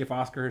quick and see if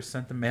Oscar has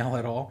sent the mail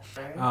at all.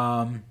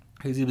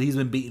 He's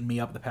been beating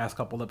me up the past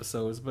couple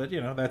episodes, but,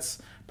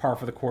 that's par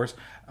for the course.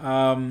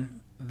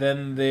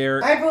 Then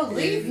there I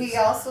believe he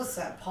also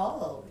sent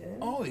Paul.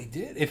 Oh, he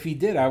did? If he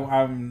did,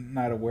 I'm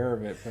not aware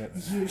of it. But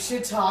you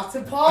should talk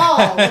to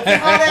Paul. Look at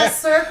how that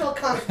circle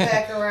comes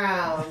back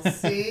around.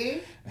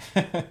 See?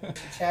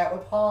 Chat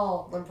with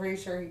Paul. I'm pretty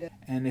sure he did.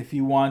 And if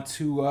you want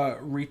to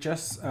reach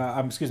us,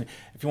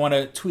 if you want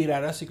to tweet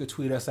at us, you could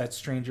tweet us at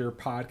Stranger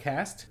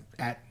Podcast.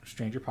 At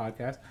Stranger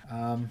Podcast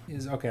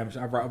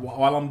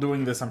while I'm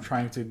doing this, I'm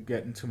trying to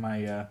get into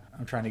my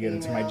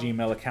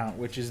Gmail account,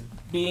 which is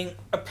being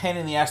a pain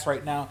in the ass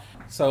right now.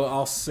 So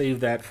I'll save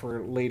that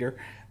for later.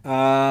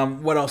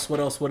 What else?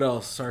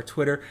 Our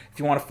Twitter. If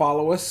you want to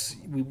follow us,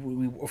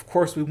 we of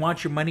course we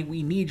want your money.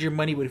 We need your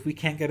money, but if we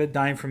can't get a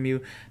dime from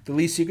you, the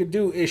least you could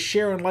do is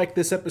share and like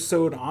this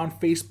episode on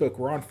Facebook.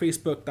 We're on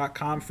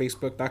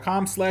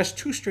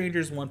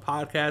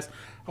Facebook.com/twostrangersonepodcast,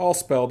 all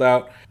spelled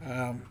out.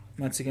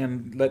 Once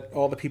again, let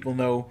all the people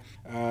know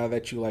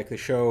that you like the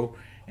show.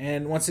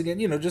 And once again,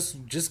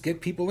 just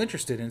get people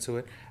interested into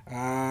it.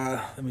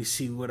 Let me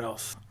see what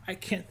else. I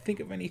can't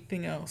think of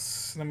anything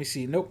else. Let me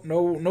see. Nope,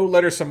 no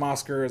letters from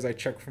Oscar as I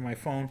check for my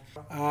phone.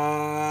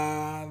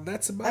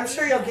 That's about I'm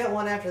sure you'll get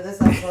one after this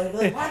episode.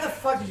 Like, why the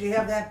fuck did you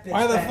have that bitch?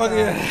 Why the fuck?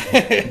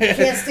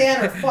 Can't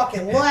stand her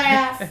fucking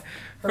laugh.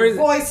 Her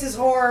voice is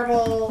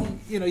horrible.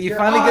 You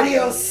finally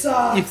audio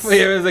sucks.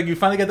 You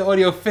finally get the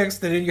audio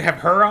fixed, and then you have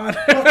her on.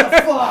 What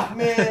the fuck,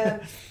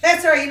 man?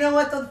 That's all right. You know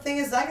what? The thing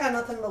is, I got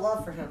nothing but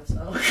love for him.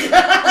 So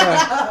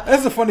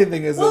that's the funny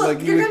thing is,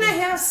 you're gonna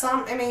have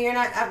some. I mean,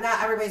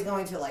 not everybody's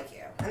going to like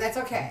you, and that's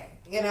okay.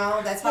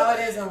 That's how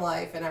it is in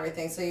life and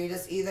everything. So you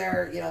just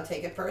either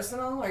take it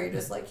personal, or you're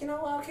just like,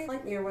 okay,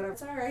 like me or whatever.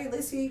 It's all right. At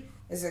least he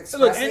is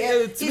expressing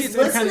it. He's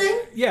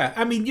listening. Yeah,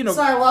 I mean,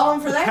 So I love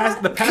him for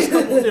that. The past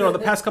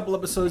couple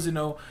episodes,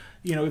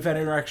 we've had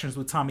interactions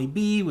with Tommy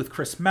B, with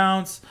Chris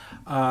Mounts.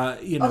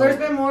 There's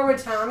been more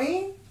with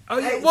Tommy.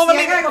 I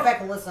gotta go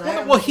back and listen.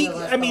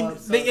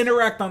 They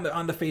interact on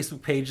the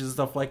Facebook pages and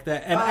stuff like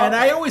that, and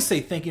I always say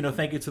thank you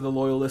to the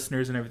loyal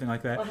listeners and everything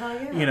like that.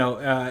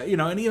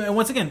 And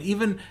once again,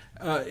 even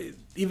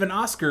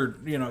Oscar,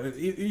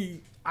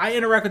 I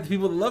interact with the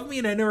people that love me,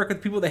 and I interact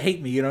with people that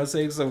hate me.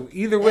 So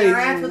either way,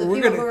 interact with the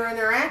people who are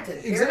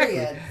interacted. Period.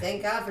 Exactly.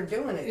 Thank God for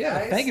doing it,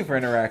 guys. Thank you for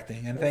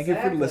interacting, and thank you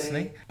for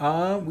listening.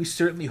 We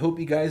certainly hope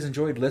you guys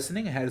enjoyed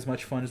listening and had as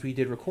much fun as we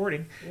did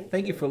recording.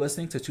 Thank you for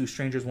listening to Two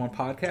Strangers One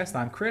Podcast.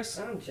 I'm Chris.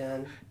 I'm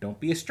Jen. Don't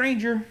be a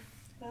stranger.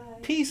 Bye.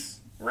 Peace.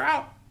 We're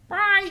out.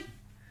 Bye.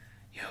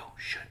 You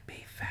should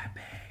be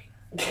fapping.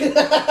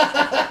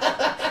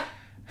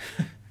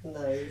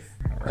 Nice.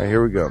 All right,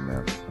 here we go,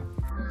 man.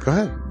 Go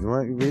ahead. You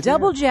want to read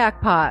Double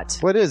Jackpot.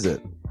 What is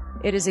it?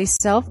 It is a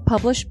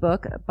self-published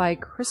book by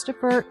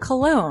Christopher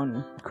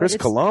Cologne. Chris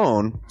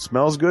Cologne?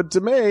 Smells good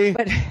to me.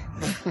 But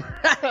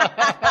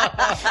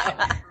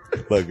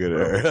Look at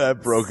her.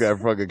 That broke that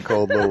fucking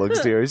cold little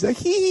exterior. He's like,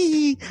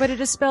 hee. But it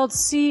is spelled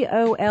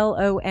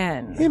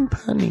Colon. Him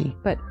punny.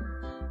 But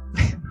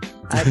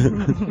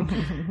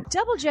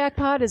Double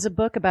Jackpot is a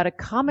book about a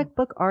comic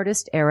book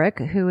artist, Eric,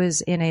 who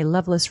is in a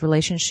loveless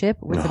relationship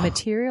with a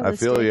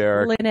materialistic I feel you,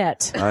 Eric.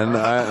 Lynette.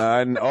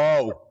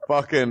 Oh,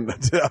 fucking.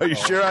 Are you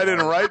sure I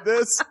didn't write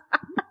this?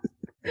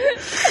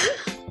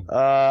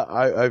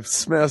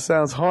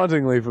 Sounds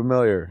hauntingly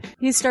familiar.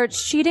 He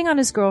starts cheating on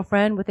his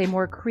girlfriend with a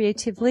more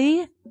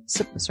creatively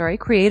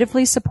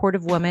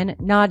supportive woman,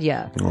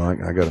 Nadia. Well,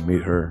 I gotta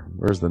meet her.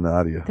 Where's the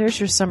Nadia? There's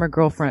your summer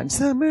girlfriend.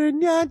 Summer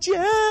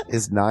Nadia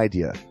is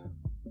Nadia.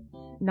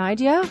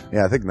 Nadia?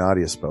 Yeah, I think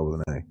Nadia is spelled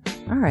with an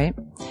A. All right.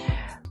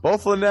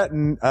 Both Lynette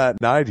and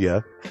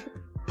Nadia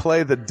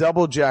play the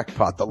double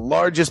jackpot, the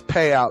largest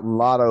payout in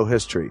lotto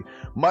history,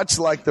 much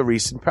like the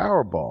recent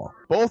Powerball.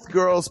 Both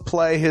girls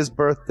play his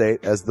birth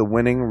date as the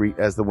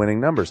winning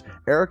numbers.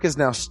 Eric is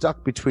now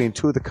stuck between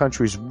two of the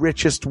country's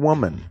richest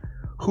women.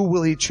 Who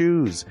will he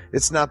choose?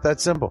 It's not that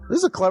simple. This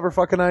is a clever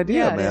fucking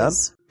idea, Yeah, it man.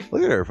 is.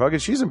 Look at her, fucking.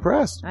 She's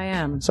impressed. I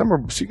am.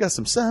 She got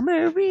some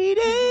summer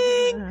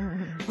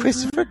reading.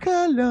 Christopher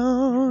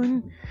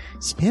Cologne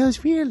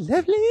smells real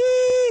lovely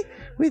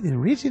with an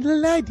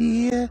original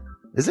idea.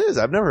 This is.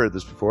 I've never heard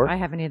this before. I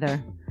haven't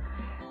either.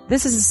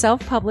 This is a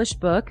self-published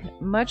book,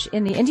 much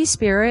in the indie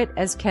spirit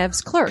as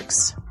Kev's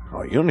Clerks.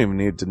 Oh, you don't even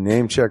need to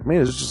name check me.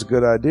 This is just a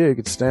good idea. You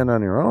could stand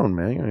on your own,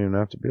 man. You don't even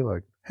have to be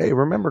like, hey,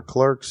 remember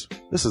Clerks?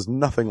 This is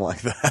nothing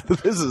like that.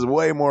 This is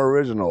way more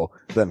original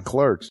than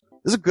Clerks.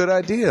 This is a good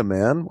idea,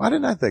 man. Why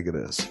didn't I think of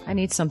this? I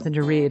need something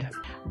to read.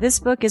 This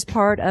book is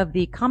part of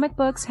the Comic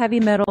Books, Heavy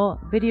Metal,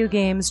 Video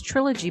Games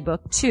Trilogy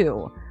Book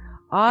 2.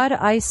 Odd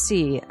I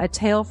See, A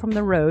Tale from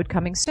the Road,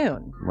 coming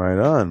soon. Right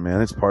on,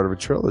 man. It's part of a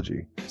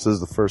trilogy. This is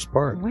the first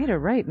part. Way to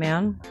write,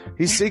 man.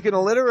 He's seeking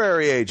a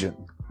literary agent.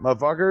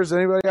 Motherfuckers,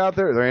 anybody out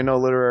there? There ain't no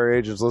literary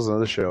agents listening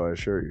to this show, I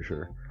assure you,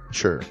 sure.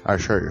 Sure. I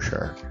assure you,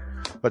 sure.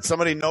 But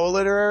somebody know a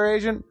literary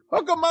agent?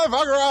 Hook a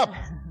motherfucker up!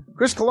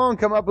 Chris Cologne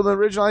come up with an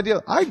original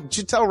idea. I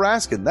should tell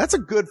Raskin. That's a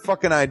good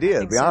fucking idea,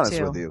 to be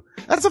honest with you.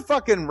 That's a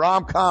fucking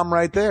rom-com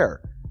right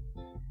there.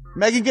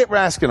 Megan, get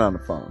Raskin on the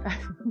phone.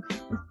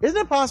 Isn't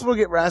it possible to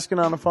get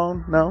Raskin on the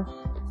phone? No?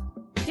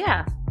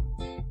 Yeah.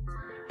 I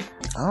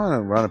want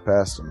to run it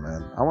past him,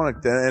 man. I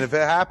want to, and if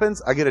it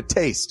happens, I get a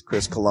taste,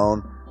 Chris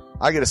Cologne.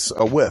 I get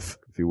a whiff,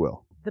 if you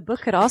will. The book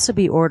could also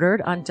be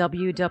ordered on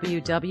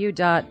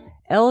www.lulu.com.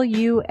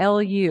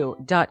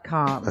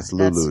 That's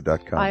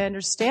lulu.com. I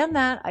understand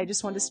that. I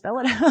just want to spell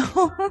it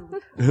out.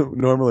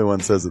 Normally one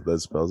says it, that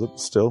spells it.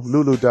 Still,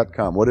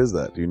 lulu.com. What is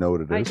that? Do you know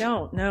what it is? I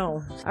don't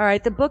know. All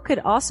right. The book could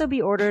also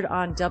be ordered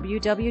on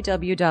www.lulu.com.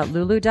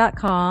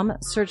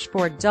 Search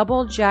for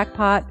Double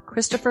Jackpot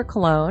Christopher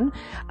Cologne.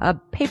 A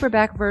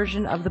paperback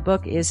version of the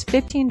book is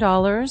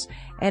 $15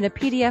 and a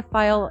PDF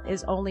file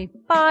is only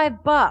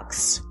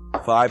 $5.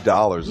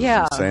 $5 is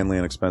Yeah. insanely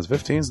inexpensive.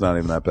 15's not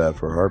even that bad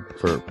for a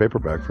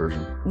paperback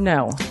version.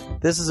 No.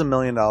 This is $1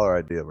 million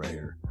idea right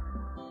here.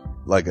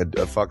 Like a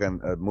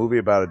movie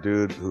about a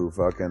dude who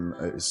fucking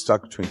is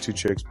stuck between two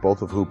chicks,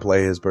 both of who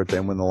play his birthday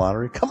and win the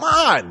lottery. Come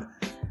on!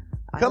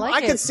 I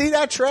can see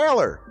that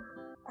trailer.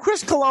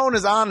 Chris Cologne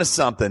is on to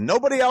something.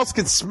 Nobody else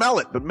can smell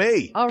it but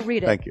me. I'll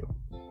read it. Thank you.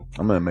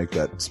 I'm going to make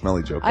that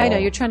smelly joke. I know.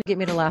 You're trying to get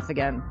me to laugh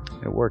again.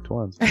 It worked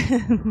once.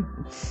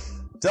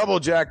 Double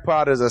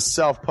Jackpot is a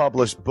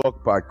self-published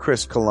book by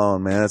Chris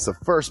Cologne, man. It's the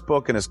first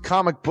book in his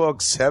comic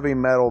books, heavy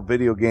metal,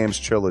 video games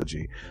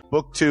trilogy.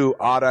 Book 2,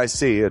 Odd I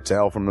See, A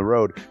Tale from the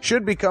Road,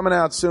 should be coming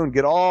out soon.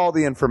 Get all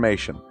the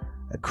information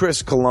at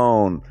Chris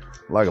Cologne,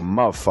 like a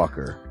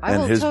motherfucker. I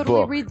will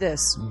totally read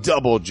this.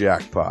 Double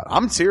Jackpot.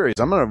 I'm serious.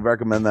 I'm going to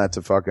recommend that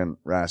to fucking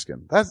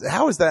Raskin.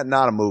 How is that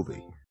not a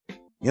movie?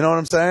 You know what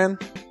I'm saying?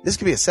 This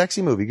could be a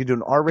sexy movie. You could do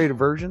an R-rated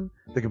version.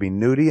 There could be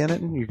nudie in it,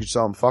 and you could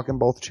show them fucking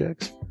both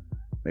chicks.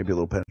 Maybe a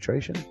little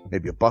penetration.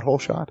 Maybe a butthole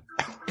shot.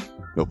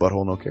 No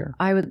butthole, no care.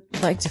 I would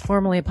like to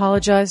formally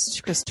apologize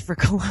to Christopher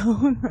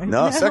Cologne right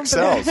now. No, sex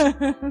sells.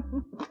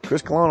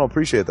 Chris Cologne will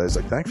appreciate that. He's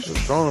like, thanks for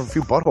throwing a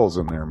few buttholes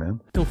in there,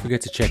 man. Don't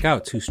forget to check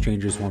out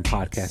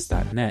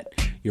twostrangersonepodcast.net,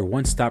 your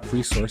one-stop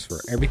resource for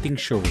everything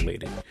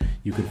show-related.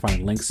 You can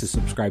find links to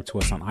subscribe to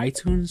us on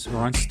iTunes or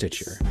on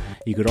Stitcher.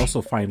 You could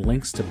also find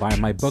links to buy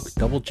my book,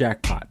 Double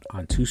Jackpot,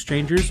 on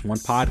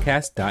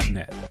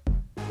twostrangersonepodcast.net.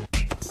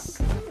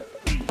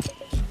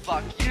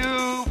 Fuck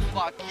you,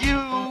 fuck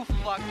you,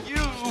 fuck you.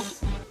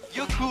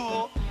 You're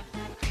cool.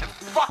 And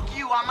fuck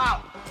you, I'm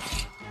out.